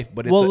your life,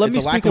 but it's let it's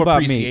me a lack speak of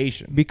about me,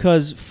 appreciation.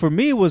 because for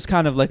me it was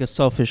kind of like a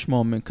selfish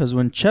moment, because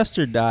when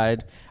Chester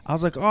died, I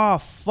was like, oh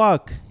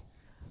fuck,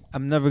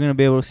 I'm never gonna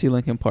be able to see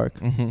Linkin Park.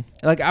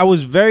 Like, I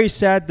was very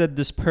sad that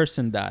this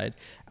person died.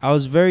 I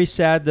was very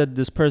sad that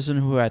this person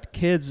who had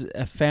kids,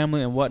 a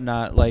family, and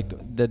whatnot, like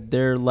that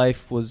their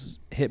life was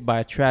hit by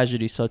a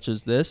tragedy such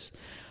as this.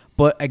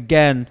 But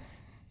again,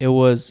 it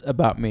was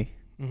about me.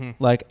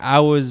 Like, I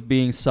was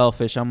being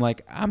selfish. I'm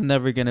like, I'm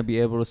never gonna be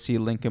able to see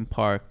Linkin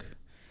Park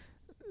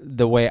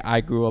the way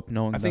I grew up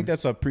knowing I them. think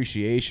that's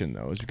appreciation,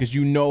 though, is because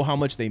you know how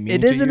much they mean.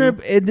 It to isn't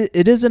you.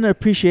 it is an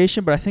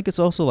appreciation, but I think it's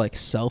also like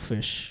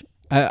selfish.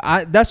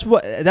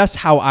 That's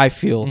how I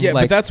feel. Yeah,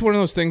 like, but that's one of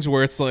those things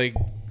where it's like,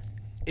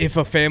 if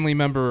a family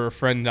member or a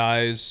friend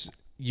dies,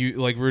 you,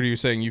 like Rudy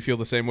was saying, you feel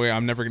the same way.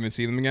 I'm never going to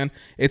see them again.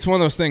 It's one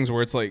of those things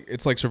where it's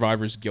like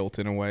survivor's guilt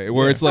in a way,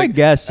 where it's like, I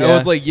guess, I yeah.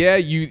 was like, yeah,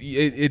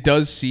 it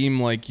does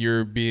seem like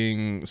you're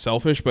being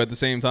selfish, but at the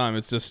same time,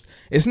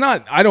 it's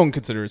not. I don't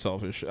consider it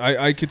selfish.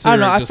 I consider. I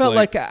don't know. It I just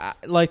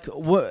felt like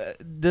what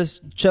this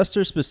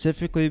Chester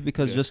specifically,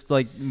 because just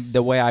like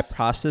the way I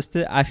processed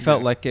it, I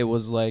felt like it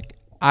was like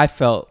I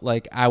felt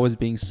like I was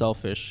being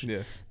selfish.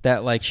 Yeah.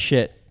 That like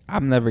shit.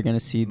 I'm never gonna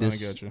see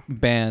this gotcha.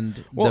 band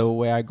the Well,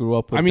 way I grew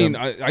up with. I mean,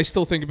 them. I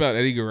still think about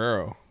Eddie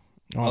Guerrero.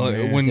 Oh,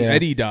 man. When Yeah.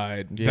 Eddie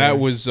died, Yeah. that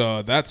was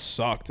that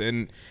sucked,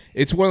 and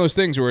it's one of those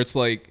things where it's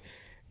like,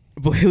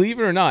 believe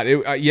it or not,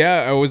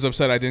 I was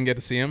upset I didn't get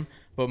to see him.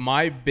 But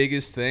my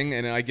biggest thing,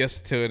 and I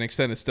guess to an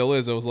extent it still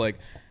is, I was like,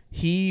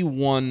 he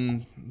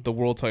won the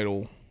world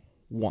title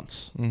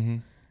once.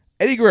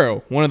 Eddie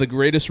Guerrero, one of the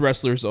greatest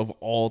wrestlers of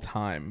all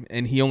time,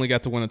 and he only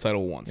got to win the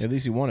title once. At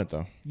least he won it,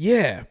 though.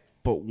 Yeah,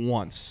 but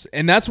once.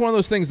 And that's one of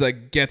those things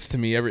that gets to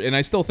me and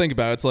I still think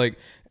about it. It's like,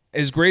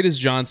 as great as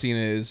John Cena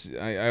is,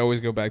 I always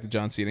go back to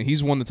John Cena.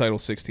 He's won the title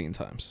 16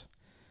 times.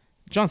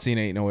 John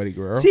Cena ain't no Eddie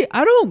Guerrero. See,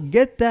 I don't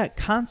get that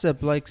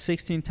concept, like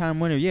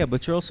 16-time winner. Yeah,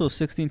 but you're also a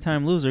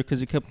 16-time loser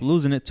because you kept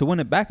losing it to win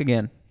it back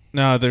again.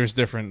 No, there's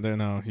different.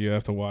 No, you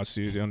have to watch.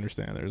 You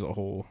understand. There's a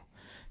whole.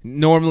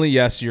 Normally,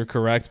 yes, you're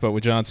correct, but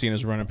with John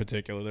Cena's run in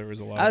particular, there was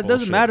a lot of It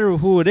doesn't bullshit. matter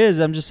who it is.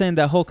 I'm just saying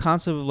that whole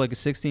concept of like a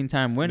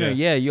 16-time winner.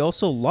 Yeah. Yeah, you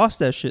also lost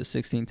that shit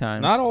 16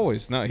 times. Not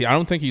always. No, I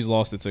don't think he's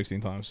lost it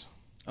 16 times.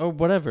 or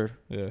whatever.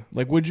 Yeah.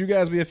 Like, would you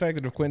guys be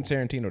affected if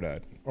Quentin Tarantino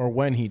died or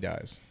when he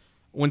dies?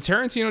 When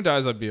Tarantino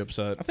dies, I'd be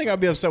upset. I think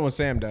I'd be upset when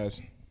Sam dies.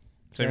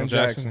 Samuel Sam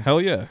Jackson. Jackson.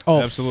 Hell yeah. Oh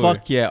Absolutely.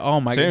 fuck yeah!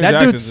 Oh my Samuel god, that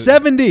dude's Jackson's a-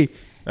 70.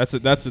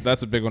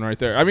 That's a big one right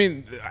there. I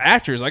mean,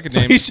 actors, I could So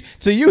name.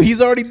 to you,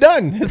 he's already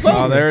done. It's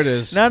Oh, over. there it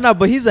is. No,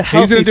 but he's a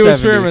healthy. He's gonna do 70.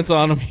 experiments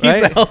on him. He's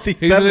a Right? healthy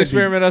He's an 70.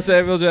 experiment on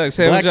Samuel Jackson.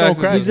 Samuel Black don't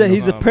Jackson. crack.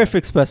 He's a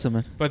perfect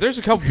specimen. But there's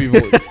a couple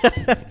people.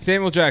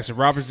 Samuel Jackson,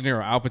 Robert De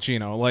Niro, Al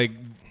Pacino. Like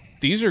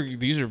these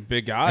are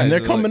big guys. And they're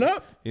Like, coming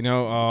up. You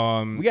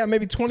know, We got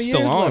maybe 20 years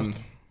Stallone.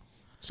 left.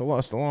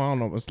 Stallone, I don't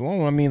know. But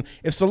Stallone, I mean,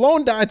 if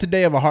Stallone died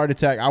today of a heart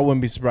attack, I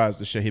wouldn't be surprised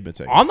the shit he'd been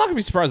taking. I'm not gonna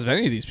be surprised if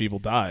any of these people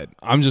died.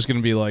 I'm just gonna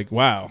be like,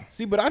 wow.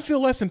 See, but I'd feel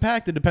less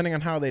impacted depending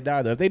on how they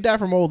die, though. If they die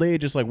from old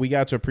age, it's like we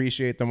got to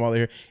appreciate them while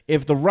they're here.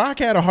 If The Rock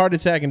had a heart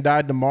attack and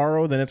died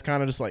tomorrow, then it's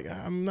kind of just like,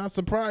 I'm not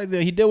surprised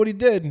that he did what he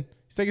did.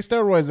 He's taking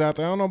steroids out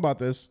there. I don't know about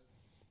this.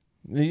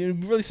 You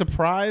really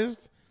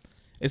surprised?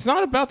 It's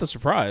not about the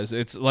surprise.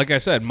 It's like I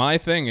said, my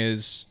thing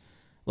is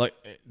like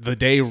the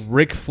day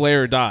Ric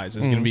Flair dies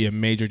is going to be a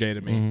major day to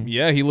me.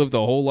 Yeah, he lived a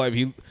whole life.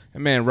 That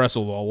man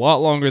wrestled a lot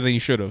longer than he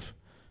should have.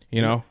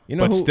 You know know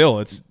but who-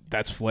 still,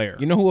 that's Flair.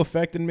 You know who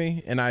affected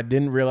me, and I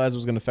didn't realize it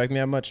was going to affect me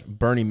that much?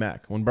 Bernie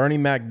Mac. When Bernie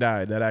Mac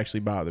died, that actually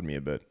bothered me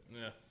a bit.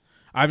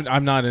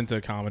 I'm not into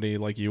comedy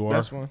like you are.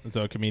 That's fine.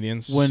 Into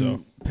comedians. When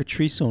so.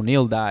 Patrice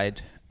O'Neal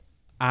died,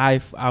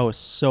 I was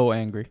so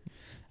angry.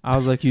 I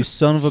was like, you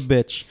son of a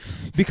bitch,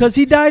 because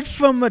he died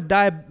from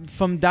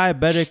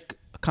diabetic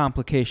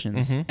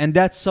complications, and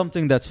that's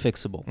something that's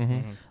fixable.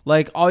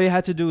 Like all you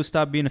had to do was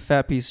stop being a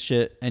fat piece of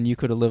shit, and you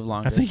could have lived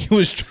longer. I think he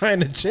was trying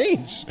to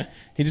change.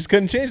 He just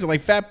couldn't change it.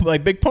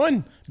 Like Big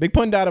Pun. Big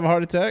Pun died of a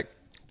heart attack.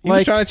 He was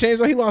Like- trying to change,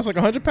 though. He lost like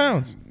 100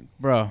 pounds.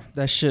 Bro,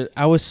 that shit.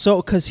 I was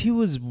so because he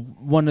was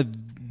one of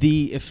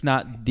the, if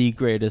not the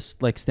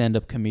greatest, like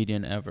stand-up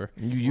comedian ever.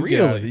 You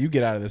Really?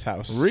 get out of this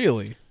house.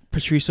 Really?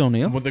 Patrice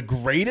O'Neal. Well, the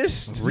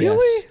greatest?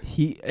 Really?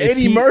 Yes. If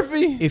Eddie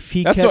Murphy? If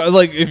he That's kept, what,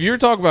 like if you're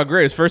talking about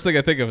greatest, first thing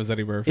I think of is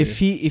Eddie Murphy. if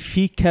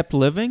he kept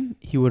living,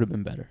 he would have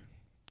been better.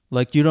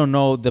 Like you don't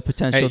know the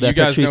potential hey, that you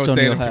guys know Patrice O'Neal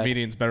stand-up had.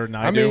 comedians better than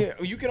I, I do. mean,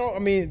 you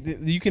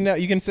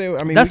can say.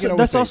 I mean, That's we can always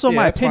that's say, also yeah,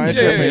 my that's fine, opinion.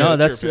 that's your Yeah, you opinion. know,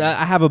 that's your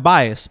that's I have a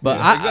bias, but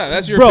Yeah, I, exactly,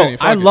 that's your bro, opinion,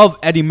 I fuck it. love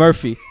Eddie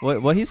Murphy.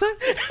 What he say?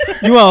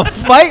 You want to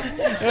fight?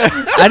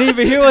 I didn't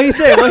even hear what he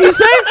said. What he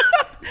say?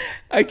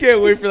 I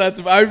can't wait for that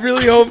to. I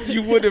really hoped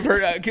you would have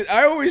heard. Cause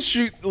I always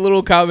shoot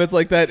little comments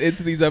like that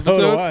into these do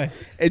episodes, I.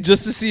 and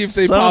just to see if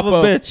they Son pop of a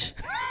up. bitch.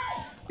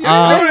 Yeah,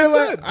 I you know didn't what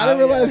I realize, said? I didn't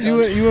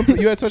realize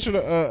you had such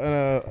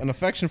an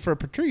affection for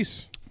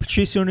Patrice.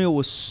 Patrice O'Neal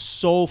was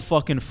so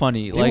fucking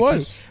funny. He Like,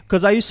 was.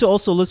 because I used to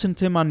also listen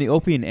to him on the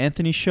Opie and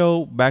Anthony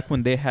show back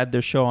when they had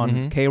their show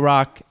on K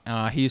Rock.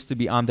 He used to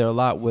be on there a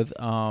lot with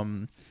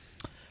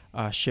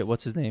shit.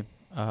 What's his name?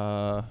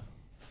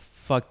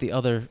 Fuck the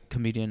other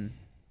comedian.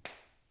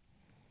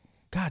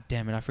 God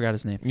damn it, I forgot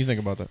his name. You think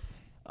about that?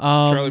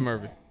 Charlie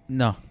Murphy.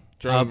 No.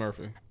 Charlie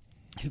Murphy.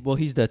 Well,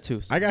 he's dead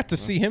too. I got to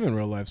see him in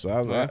real life, so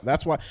Yeah.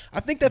 that's why. I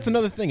think that's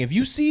another thing. If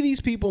you see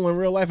these people in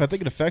real life, I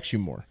think it affects you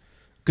more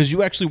because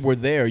you actually were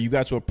there. You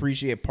got to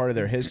appreciate part of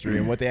their history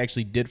and what they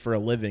actually did for a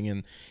living.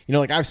 And you know,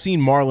 like I've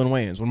seen Marlon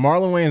Wayans. When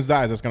Marlon Wayans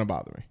dies, that's gonna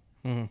bother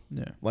me.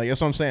 Yeah. Like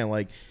that's what I'm saying.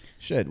 Like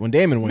shit, when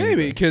Damon Wayans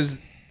Maybe died. because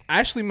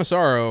Ashley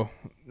Massaro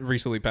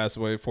recently passed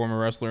away, former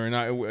wrestler, and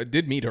I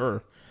did meet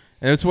her,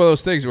 and it's one of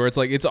those things where it's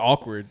like it's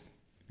awkward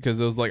because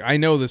it was like I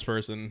know this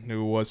person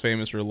who was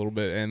famous for a little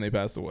bit and they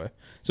passed away,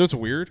 so it's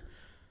weird.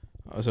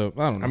 So I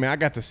don't know. I mean, I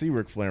got to see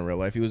Ric Flair in real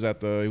life. He was at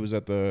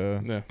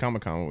the Yeah.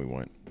 Comic-Con when we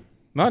went.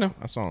 I know.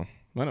 I saw him.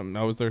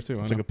 I was there too.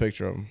 I I took know. a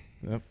picture of him.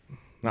 Yep.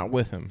 Not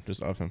with him,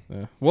 just of him.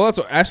 Yeah. Well, that's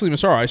what Ashley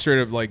Massaro. I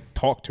straight up like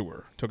talked to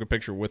her, took a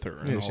picture with her.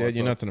 And Yeah, all she that had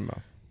your stuff. nuts in her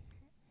mouth.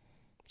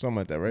 Something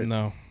like that, right?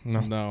 No, No.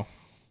 no,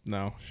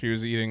 no. She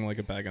was eating like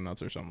a bag of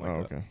nuts or something like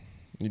Oh, that. okay.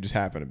 You just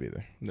happen to be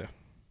there. Yeah.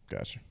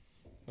 Gotcha.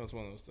 That's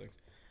one of those things.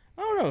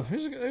 I don't know.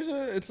 There's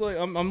a. It's like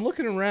I'm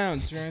looking around,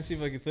 just trying to see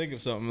if I can think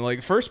of something.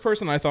 Like first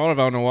person I thought of,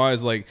 I don't know why,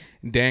 is like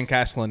Dan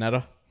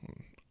Castellaneta.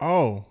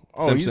 Oh,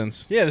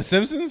 Simpsons. Yeah, the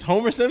Simpsons.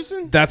 Homer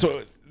Simpson. That's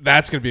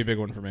gonna be a big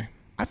one for me.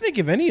 I think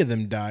if any of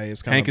them die,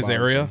 it's kind Hank of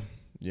Azaria.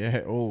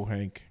 Yeah. Oh,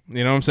 Hank.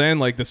 You know what I'm saying?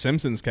 Like the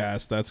Simpsons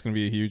cast. That's gonna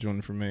be a huge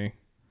one for me.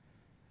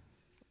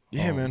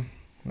 Yeah, Oh, man.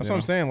 That's yeah. what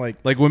I'm saying. Like,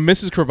 Like when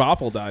Mrs.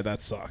 Krabappel died,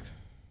 that sucked.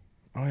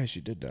 oh yeah,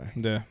 she did die.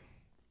 Yeah.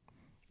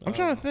 I'm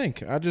trying to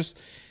think.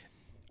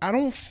 I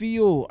don't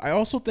feel. I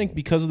also think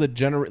because of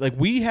the like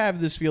we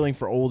have this feeling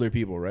for older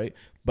people, right?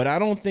 But I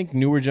don't think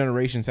newer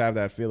generations have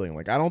that feeling.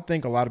 Like I don't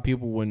think a lot of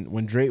people when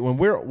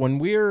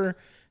we're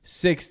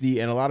 60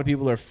 and a lot of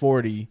people are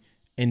 40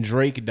 and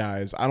Drake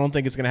dies, I don't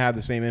think it's gonna have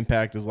the same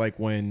impact as like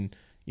when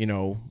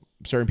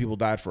certain people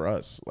died for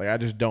us. Like I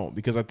just don't,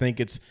 because I think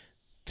it's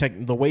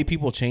the way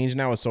people change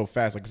now is so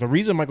fast. Like the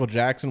reason Michael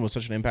Jackson was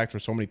such an impact for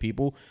so many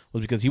people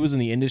was because he was in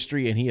the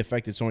industry and he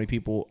affected so many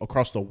people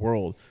across the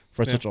world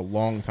for such a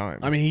long time.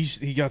 I mean,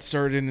 he got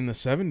started in the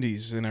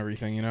 70s and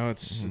everything. You know,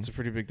 it's a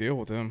pretty big deal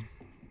with him.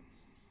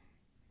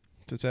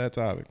 It's a sad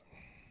topic.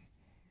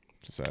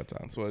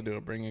 That's what I do. I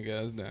bring you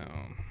guys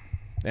down.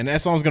 And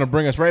Eslam's gonna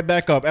bring us right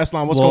back up.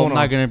 Eslam, what's well, going on?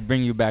 I'm not gonna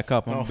bring you back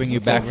up. I'm gonna bring you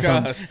back from.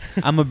 God.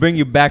 I'm gonna bring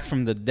you back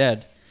from the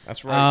dead.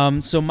 That's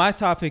right. So my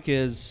topic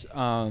is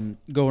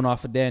going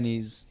off of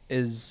Danny's.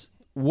 Is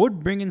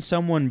would bringing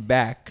someone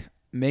back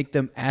make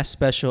them as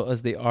special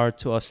as they are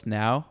to us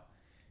now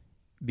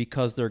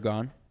because they're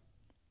gone?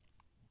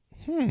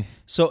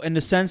 So in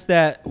the sense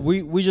that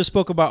we just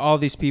spoke about all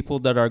these people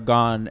that are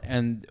gone,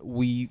 and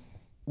we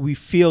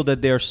feel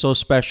that they're so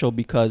special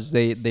because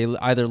they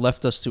either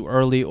left us too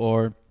early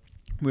or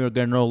we are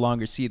going to no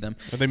longer see them.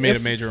 But they made a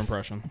major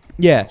impression.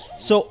 Yeah.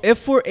 So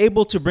if we're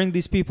able to bring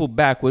these people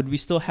back, would we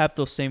still have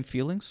those same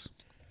feelings?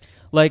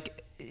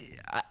 Like,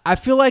 I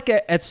feel like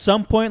at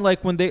some point,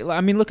 like when they, I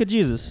mean, look at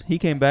Jesus. He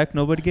came back.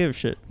 Nobody gave a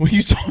shit. What are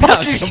you talking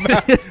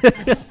about?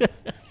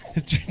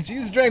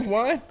 Jesus drank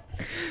wine?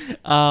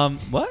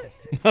 What?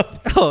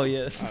 Oh,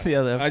 yeah. The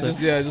other I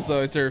episode. just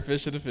thought I turned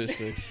fish into fish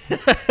sticks.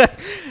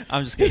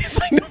 I'm just kidding. It's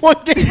like no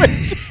one gave a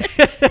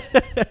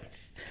shit.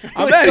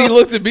 I'm mad he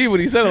looked at me when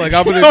he said it. Like,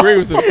 I'm going to agree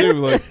with him, too.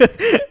 Like,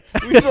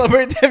 We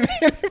celebrate that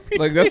man.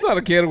 like, that's not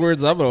a can of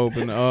words I'm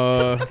going to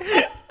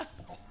open.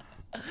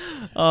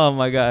 Oh,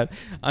 my God.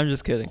 I'm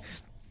just kidding.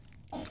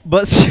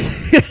 But,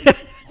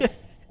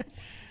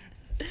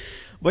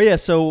 but yeah,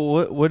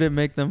 so would it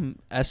make them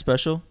as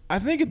special? I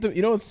think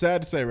it's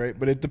sad to say, right?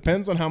 But it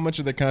depends on how much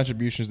of their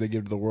contributions they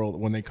give to the world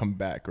when they come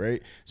back,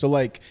 right? So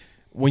like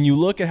when you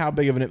look at how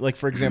big of an, like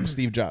for example,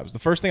 Steve Jobs. The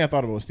first thing I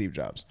thought about was Steve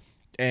Jobs,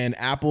 and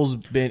Apple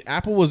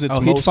was its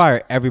He'd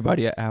fire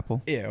everybody at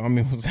Apple. Yeah, I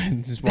mean,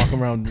 just walking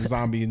around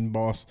zombie and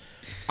boss.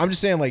 I'm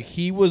just saying, like,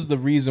 he was the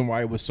reason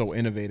why it was so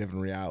innovative in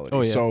reality.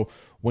 Oh, yeah. So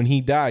when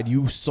he died,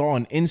 you saw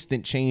an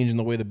instant change in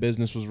the way the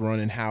business was run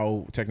and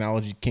how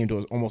technology came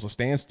to almost a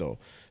standstill.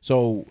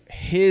 So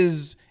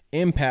his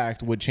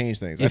impact would change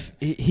things. If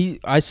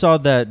I saw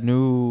that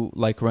new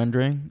like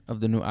rendering of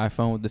the new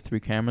iPhone with the 3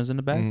 cameras in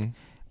the back,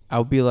 I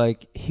would be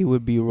like, he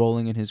would be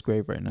rolling in his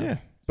grave right now. Yeah,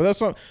 but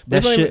that's not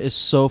That shit is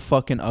so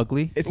fucking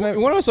ugly. It's not.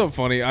 You want to know something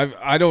funny?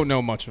 I don't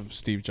know much of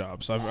Steve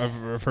Jobs.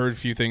 I've heard a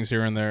few things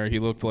here and there. He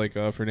looked like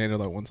Fernando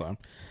that one time.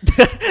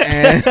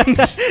 And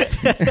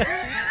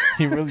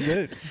He really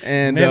did.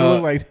 And made it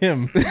look like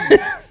him.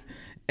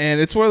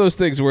 and it's one of those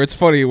things where it's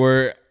funny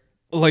where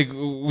like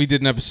we did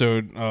an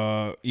episode,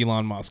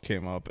 Elon Musk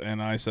came up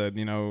and I said,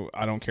 you know,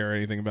 I don't care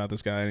anything about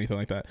this guy, anything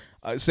like that.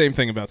 Same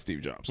thing about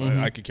Steve Jobs.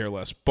 I could care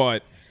less.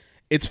 But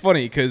it's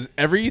funny because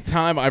every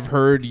time I've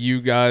heard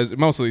you guys,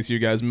 mostly it's you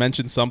guys,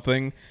 mention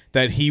something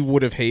that he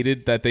would have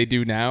hated that they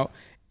do now,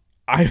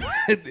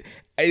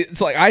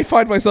 it's like I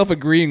find myself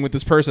agreeing with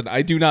this person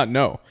I do not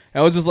know.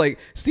 I was just like,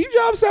 Steve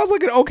Jobs sounds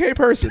like an okay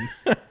person.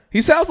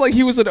 He sounds like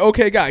he was an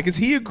okay guy because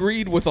he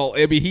agreed with all.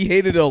 I mean, he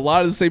hated a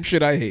lot of the same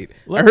shit I hate.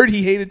 I heard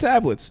he hated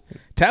tablets.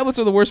 Tablets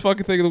are the worst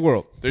fucking thing in the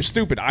world. They're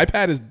stupid.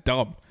 iPad is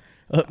dumb.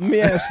 Let me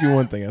ask you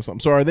one thing,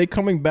 Eslam. So are they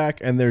coming back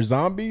and they're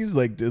zombies?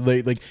 No.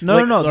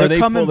 They're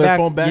coming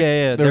back.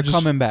 Yeah, they're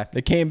coming back.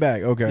 They came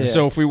back. Okay. Yeah.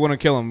 So if we want to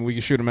kill him, we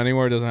can shoot him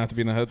anywhere. It doesn't have to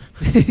be in the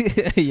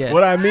head. Yeah.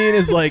 What I mean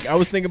is, like, I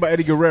was thinking about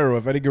Eddie Guerrero.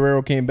 If Eddie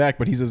Guerrero came back,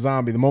 but he's a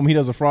zombie, the moment he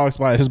does a frog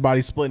splash, his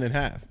body's splitting in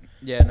half.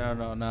 Yeah,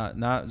 no,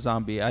 not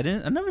zombie. I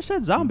never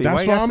said zombie. That's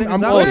Why you why guys think I'm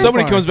zombie? Well, if Okay,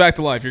 somebody fine. comes back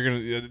to life,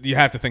 you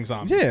have to think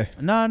zombie. Yeah.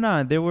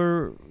 No, they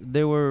were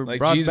Like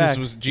brought Jesus back.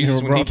 was Jesus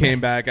They were when he brought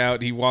came back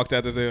out. He walked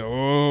out there.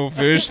 Oh,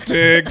 fish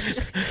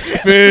sticks,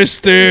 fish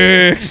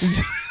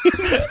sticks.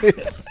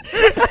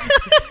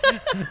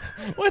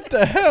 What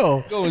the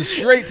hell? Going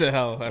straight to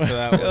hell after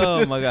that one.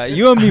 Oh my god,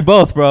 you and me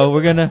both, bro.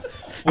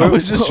 I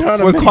was just trying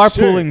to We're make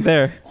carpooling sure.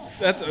 there.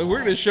 We're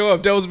gonna show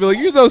up. Devils be like,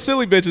 "You're those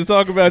silly bitches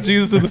talking about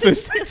Jesus and the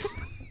fish sticks."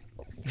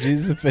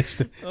 Jesus and fish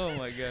sticks. Oh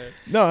my god.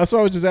 No, that's what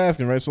I was just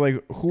asking, right? So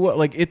like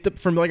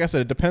like I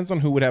said, it depends on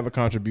who would have a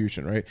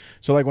contribution, right?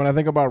 So like when I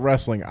think about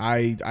wrestling,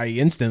 I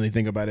instantly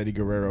think about Eddie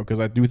Guerrero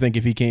because I do think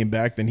if he came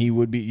back, then he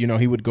would be,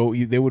 he would go.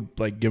 They would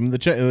like give him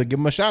give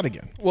him a shot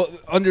again. Well,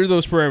 under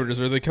those parameters,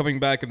 are they coming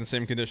back in the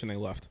same condition they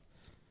left?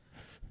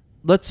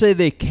 Let's say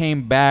they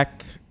came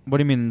back. What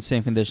do you mean in the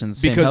same conditions?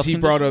 Same Because health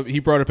he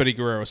brought up Eddie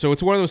Guerrero. So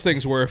it's one of those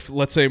things where if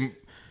let's say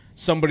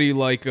somebody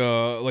like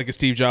a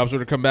Steve Jobs were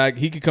to come back,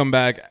 he could come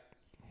back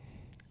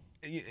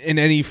in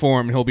any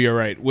form and he'll be all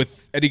right.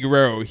 With Eddie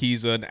Guerrero,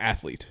 he's an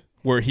athlete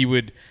where he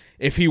would,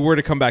 if he were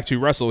to come back to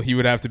wrestle, he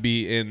would have to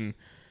be in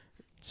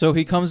So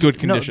he comes good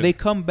condition. No, they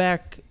come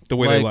back the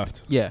way they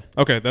left. Yeah.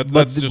 Okay, that's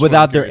But just without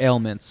what I'm their curious.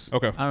 ailments.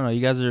 Okay. I don't know.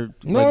 You guys are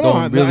No,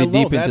 going really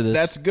deep that's, into this.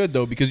 That's good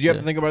though because you have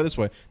to think about it this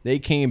way: they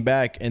came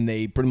back and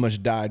they pretty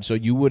much died. So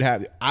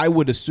I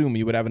would assume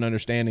you would have an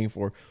understanding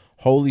for,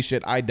 holy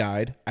shit, I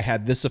died. I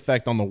had this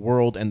effect on the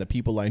world and the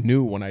people I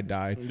knew when I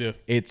died. Yeah.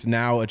 It's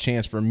now a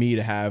chance for me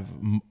to have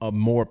a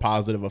more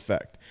positive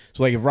effect.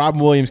 So like if Robin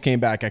Williams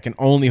came back, I can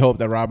only hope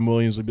that Robin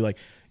Williams would be like,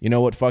 you know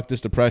what, fuck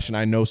this depression.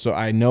 I know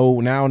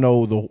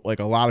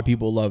a lot of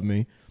people love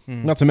me.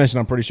 Not to mention,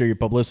 I'm pretty sure your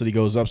publicity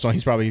goes up, so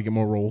he's probably gonna get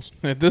more roles.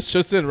 This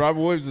just in, Robert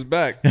Williams is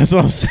back. That's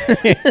what I'm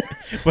saying.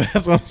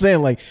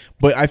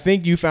 But I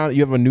think you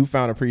have a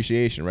newfound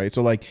appreciation, right?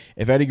 So like,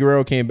 if Eddie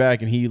Guerrero came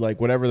back and he, like,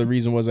 whatever the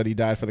reason was that he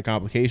died for the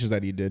complications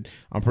that he did,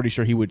 I'm pretty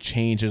sure he would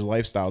change his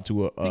lifestyle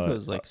to I think it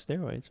was like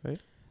steroids, right?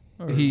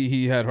 Or-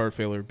 He had heart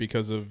failure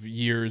because of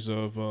years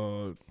of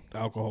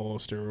alcohol,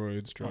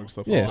 steroids, drugs,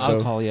 stuff Yeah, like that. so-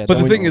 alcohol, yeah. But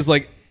the that thing would- is,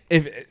 like,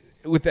 if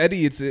with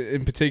Eddie, it's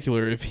in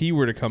particular, if he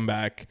were to come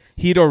back,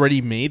 he'd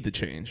already made the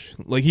change.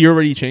 Like, he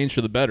already changed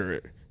for the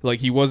better. Like,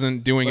 he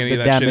wasn't doing But any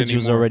the of that shit damage anymore.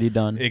 was already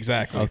done.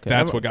 Exactly. Okay.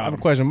 That's what I got have a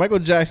him. question. Michael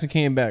Jackson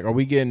came back. Are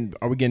we getting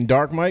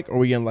dark Mike or are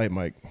we getting light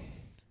Mike?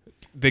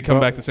 They come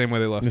Well, back the same way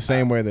they left. The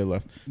same way they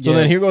left. So Yeah.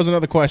 then here goes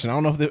another question. I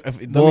don't know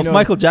if Well, if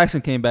Michael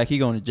Jackson came back, he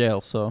going to jail.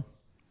 So,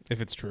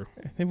 If it's true.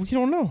 we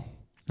don't know.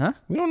 huh?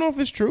 We don't know if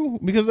it's true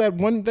because that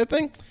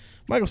thing,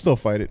 Michael still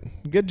fight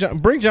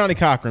it. Bring Johnny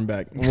Cochran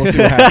back. And we'll see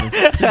what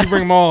happens. Just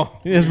bring them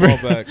all. Yes, Bring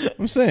them all back.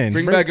 I'm saying,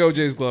 Bring back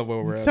OJ's glove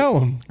while we're at it. Tell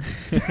him.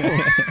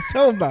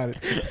 Tell him about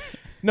it.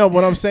 No,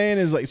 what I'm saying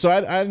is, like, so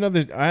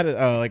I had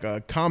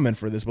a comment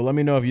for this, but let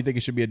me know if you think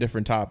it should be a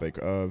different topic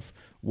of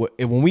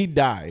when we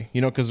die,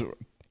 because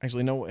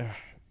actually no,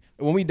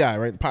 when we die,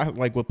 right?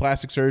 Like with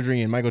plastic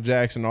surgery and Michael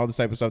Jackson and all this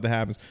type of stuff that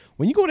happens,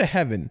 when you go to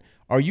heaven,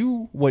 are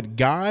you what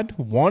God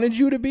wanted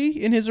you to be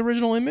in His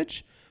original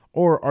image,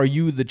 or are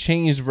you the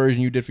changed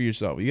version you did for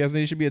yourself? You guys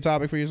think it should be a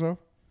topic for yourself,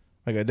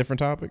 like a different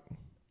topic?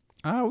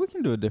 We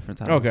can do a different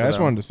topic. Okay, for I just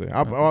that wanted one. to say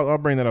I'll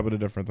bring that up at a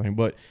different thing,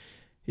 but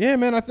yeah,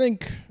 man, I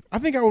think I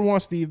would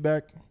want Steve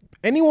back.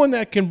 Anyone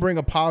that can bring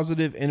a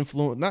positive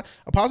influence,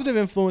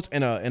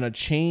 and a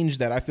change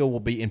that I feel will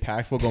be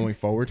impactful going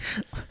forward.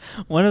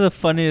 One of the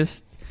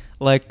funniest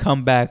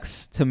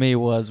comebacks to me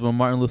was when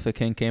Martin Luther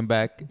King came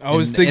back. I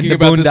was in thinking the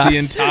about this the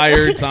Boondocks.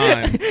 entire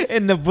time.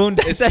 In the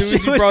Boondocks. As That soon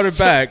as shit you was brought it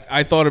so- back,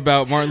 I thought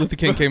about Martin Luther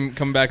King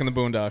come back in the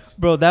Boondocks.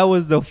 Bro, that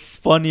was the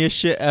funniest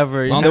shit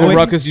ever. And Uncle the way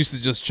Ruckus used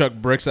to just chuck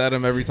bricks at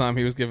him every time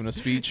he was giving a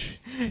speech.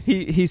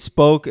 he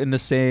spoke in the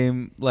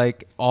same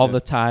all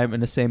the time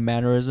in the same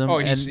mannerism. Oh,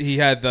 and he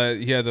had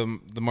the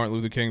Martin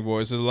Luther King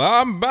voice. It was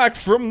like, I'm back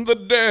from the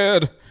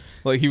dead.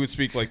 Like, he would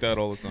speak like that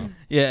all the time.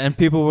 yeah, and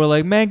people were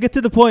like, "Man, get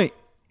to the point.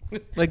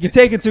 Like, you're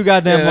taking too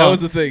goddamn Yeah, long." that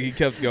was the thing. He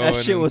kept going. That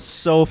shit and was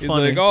so he's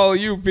funny. like, all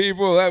you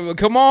people,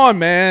 come on,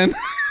 man.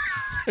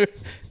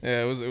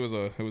 Yeah, it was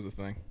a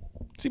thing.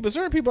 See, but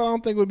certain people, I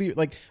don't think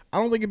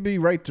it'd be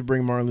right to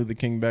bring Martin Luther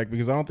King back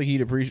because I don't think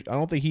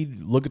he'd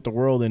look at the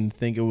world and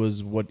think it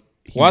was what.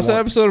 Watch that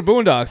episode of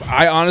Boondocks.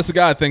 I honest to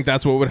God think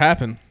that's what would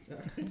happen.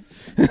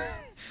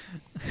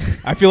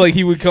 I feel like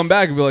he would come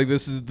back and be like,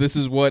 "This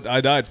is what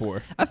I died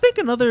for." I think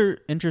another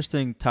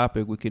interesting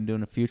topic we can do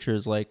in the future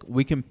is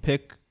we can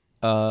pick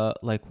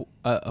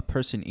a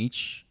person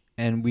each,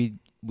 and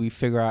we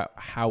figure out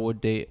how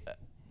would they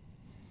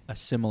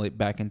assimilate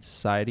back into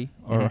society,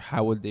 or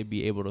how would they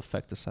be able to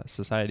affect the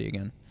society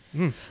again.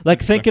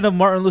 Thinking of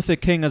Martin Luther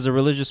King as a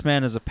religious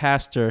man, as a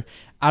pastor,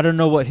 I don't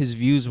know what his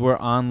views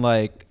were on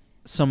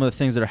some of the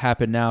things that are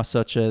happening now,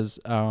 such as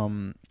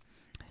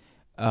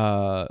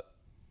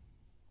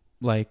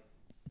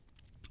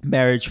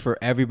marriage for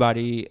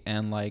everybody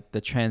and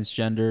the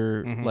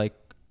transgender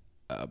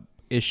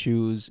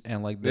issues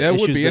and the That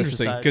issues would be that interesting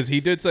society- because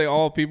he did say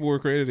all people were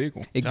created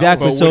equal.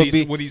 Exactly. But So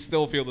would he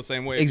still feel the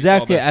same way? if he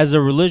exactly saw that? as a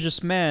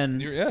religious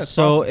man. Yeah, it's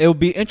so possible. it would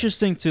be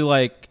interesting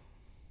to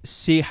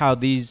see how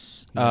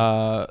these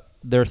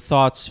their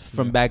thoughts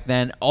from back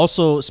then.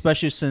 Also,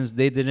 especially since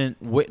they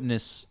didn't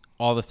witness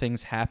all the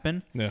things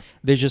happen. Yeah.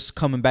 They're just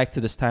coming back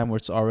to this time where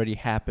it's already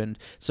happened.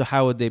 So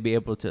how would they be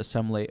able to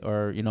assimilate,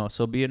 or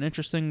so it'll be an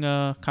interesting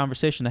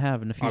conversation to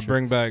have in the I future.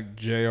 bring back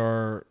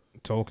J.R.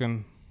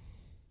 Tolkien.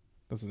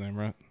 That's his name,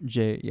 right?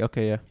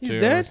 Okay, yeah. He's JR.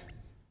 dead.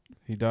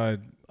 He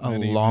died A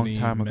long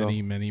time ago.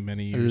 Many A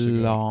years ago.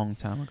 long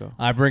time ago.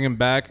 I bring him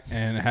back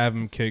and have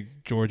him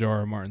kick George R.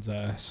 R. Martin's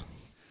ass.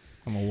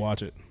 I'm gonna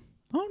watch it.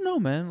 Oh no,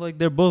 man!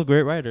 They're both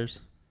great writers.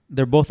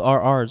 They're both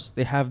RRs.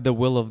 They have the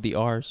will of the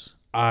R's.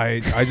 I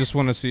just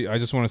want to see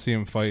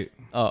him fight,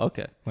 Oh,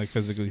 okay. like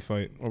physically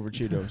fight. Over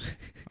Cheetos.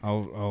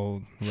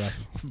 I'll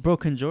ref. Bro,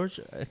 can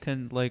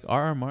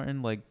R.R.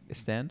 Martin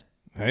stand?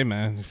 Hey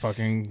man,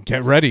 fucking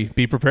get ready,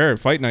 be prepared.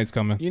 Fight night's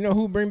coming. You know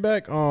who bring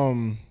back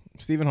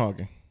Stephen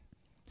Hawking?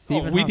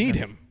 Stephen we Hawking. need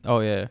him. Oh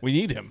yeah. We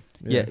need him.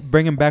 Yeah,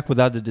 bring him back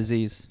without the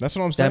disease. That's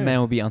what I'm saying. That man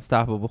will be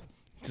unstoppable.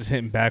 Just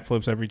hitting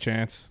backflips every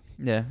chance.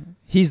 Yeah,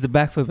 he's the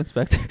backflip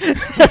inspector.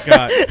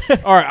 God.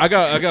 All right, I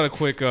got a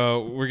quick.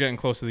 We're getting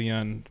close to the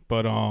end,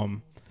 but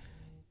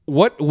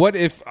what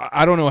if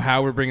I don't know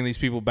how we're bringing these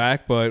people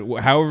back, but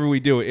however we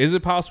do it, is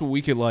it possible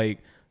we could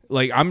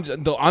I'm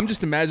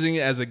just imagining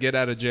it as a get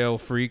out of jail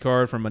free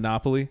card from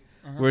Monopoly,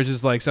 where it's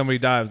just somebody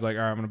dies, all right,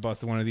 I'm gonna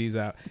bust one of these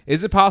out.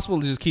 Is it possible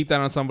to just keep that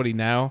on somebody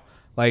now?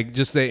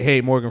 Just say,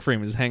 hey, Morgan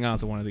Freeman, just hang on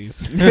to one of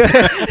these.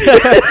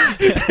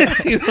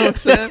 You know what I'm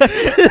saying?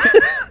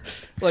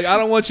 Like, I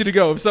don't want you to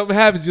go. If something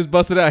happens, just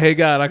bust it out. Hey,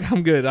 God,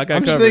 I'm good. I got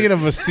I'm just covered. thinking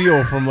of a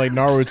seal from like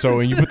Naruto,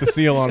 and you put the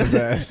seal on his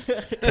ass,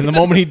 and the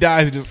moment he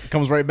dies, it just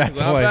comes right back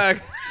to I'm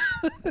life.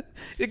 back.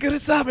 You're gonna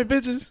stop it,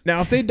 bitches.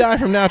 Now, if they die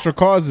from natural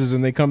causes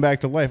and they come back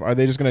to life, are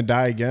they just gonna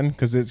die again?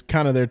 Because it's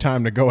kind of their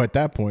time to go at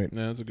that point.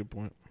 Yeah, that's a good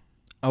point.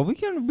 Oh, we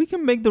can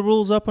make the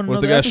rules up on What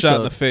if another they got episode. shot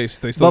in the face?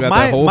 They still But got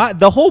that hole.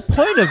 the whole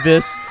point of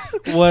this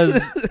was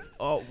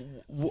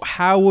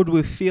how would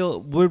we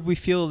feel? Would we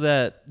feel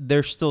that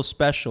they're still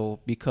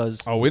special because?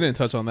 Oh, we didn't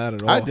touch on that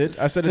at all. I did.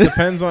 I said it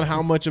depends on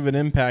how much of an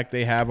impact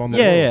they have on the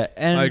Yeah, world. yeah,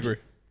 and I agree.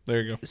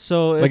 There you go.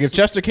 So Like if it's-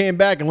 Chester came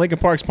back and Linkin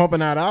Park's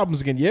pumping out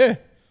albums again, yeah,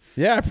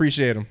 I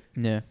appreciate him.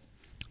 Yeah.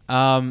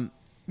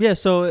 Yeah,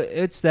 so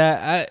it's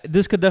that.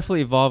 This could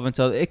definitely evolve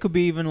into. It could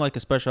be even like a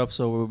special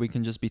episode where we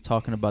can just be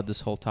talking about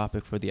this whole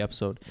topic for the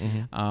episode,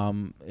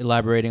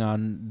 elaborating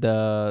on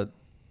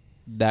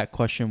that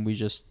question we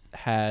just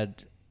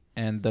had,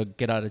 and the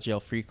get out of jail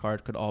free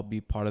card could all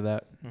be part of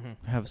that.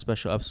 Have a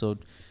special episode.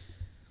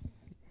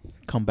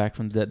 Come back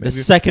from the dead. The Maybe-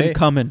 second hey,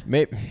 coming.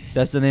 Maybe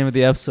That's the name of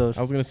the episode.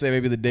 I was gonna say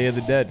maybe the Day of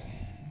the Dead.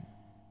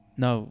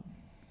 No.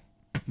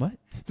 What?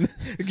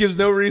 It gives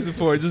no reason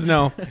for it. Just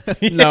no.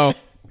 No.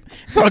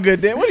 It's all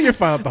good, Dan. What are your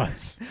final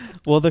thoughts?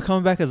 Well, they're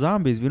coming back as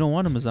zombies. We don't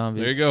want them as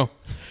zombies. There you go.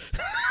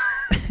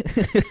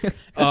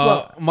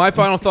 My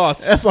final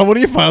thoughts. Eslam, what are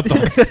your final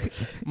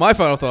thoughts? My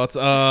final thoughts.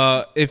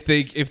 If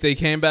they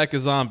came back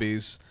as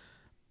zombies,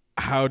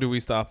 how do we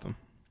stop them?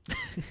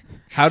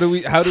 How do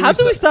we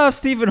stop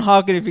Stephen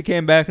Hawking if he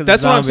came back as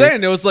That's a what I'm zombie?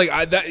 saying. It was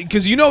like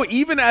because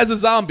even as a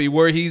zombie,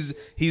 where he's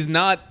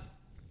not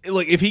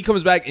like if he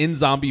comes back in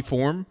zombie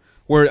form,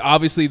 where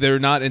obviously they're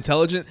not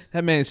intelligent,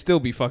 that man still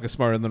be fucking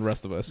smarter than the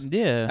rest of us.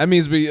 Yeah. That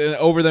means be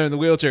over there in the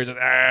wheelchair, just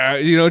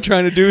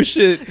trying to do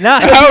shit.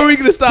 Nah, How are we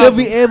gonna stop He'll him?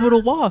 be able to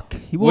walk.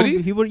 He Would would.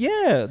 he? He would.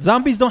 Yeah.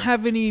 Zombies don't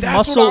have any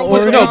That's muscle what I or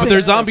was- No, anything. but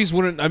their zombies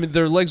wouldn't. I mean,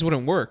 their legs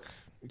wouldn't work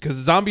because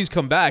zombies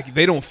come back.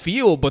 They don't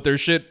feel, but their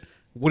shit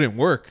wouldn't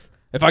work.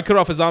 If I cut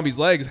off a zombie's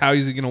legs, how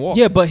is he gonna walk?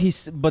 Yeah, but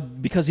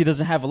because he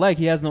doesn't have a leg,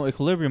 he has no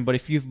equilibrium. But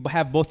if you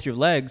have both your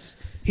legs,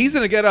 He's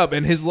gonna get up,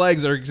 and his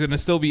legs are gonna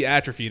still be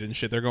atrophied and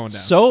shit. They're going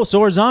down.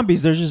 so are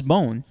zombies. They're just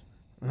bone.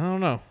 I don't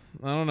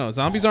know.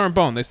 Zombies aren't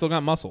bone. They still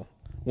got muscle.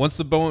 Once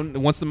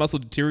the muscle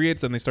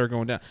deteriorates, then they start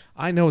going down.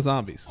 I know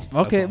zombies.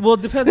 Okay, That's all. well,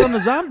 it depends on the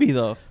zombie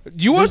though.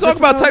 Do you want to there's talk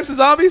about different- types of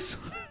zombies?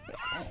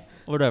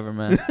 Whatever,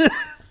 man.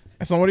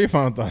 Eslam, what are your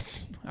final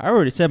thoughts? I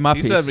already said my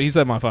piece. He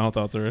said my final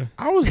thoughts already.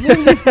 I was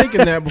literally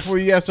thinking that before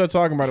you guys start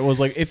talking about it. Was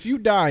like, if you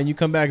die and you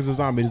come back as a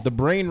zombie, does the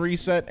brain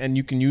reset and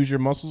you can use your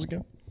muscles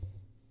again?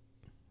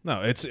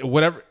 No, it's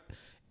whatever.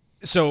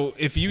 So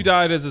if you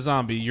died as a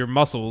zombie, your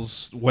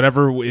muscles,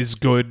 whatever was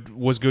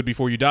good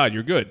before you died.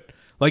 You're good.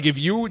 Like if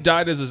you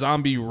died as a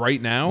zombie right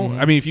now,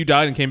 I mean, if you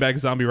died and came back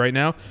as a zombie right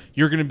now,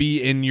 you're gonna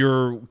be in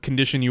your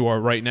condition you are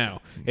right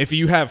now. If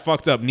you have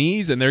fucked up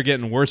knees and they're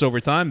getting worse over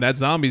time, that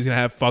zombie's gonna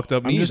have fucked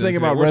up I'm knees. just and thinking it's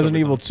gonna about get worse Resident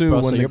over Evil time. 2 Bro,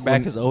 when so the, your back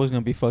when- is always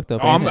gonna be fucked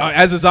up. Oh, ain't it?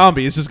 as a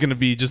zombie, it's just gonna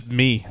be just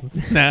me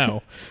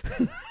now.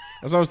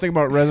 That's what I was thinking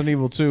about Resident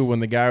Evil 2 when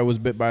the guy was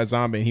bit by a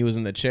zombie and he was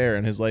in the chair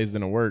and his legs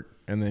didn't work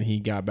and then he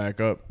got back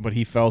up, but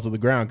he fell to the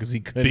ground because he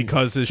couldn't.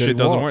 Because his shit couldn't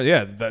doesn't walk. work.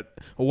 Yeah,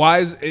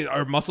 why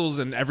are muscles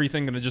and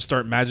everything going to just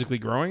start magically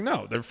growing?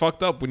 No, they're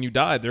fucked up when you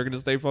die. They're going to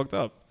stay fucked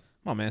up.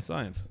 Come on, man,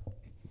 science.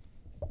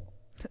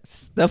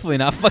 It's definitely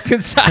not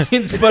fucking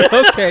science, but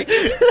okay.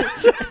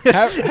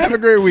 Have a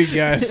great week,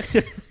 guys.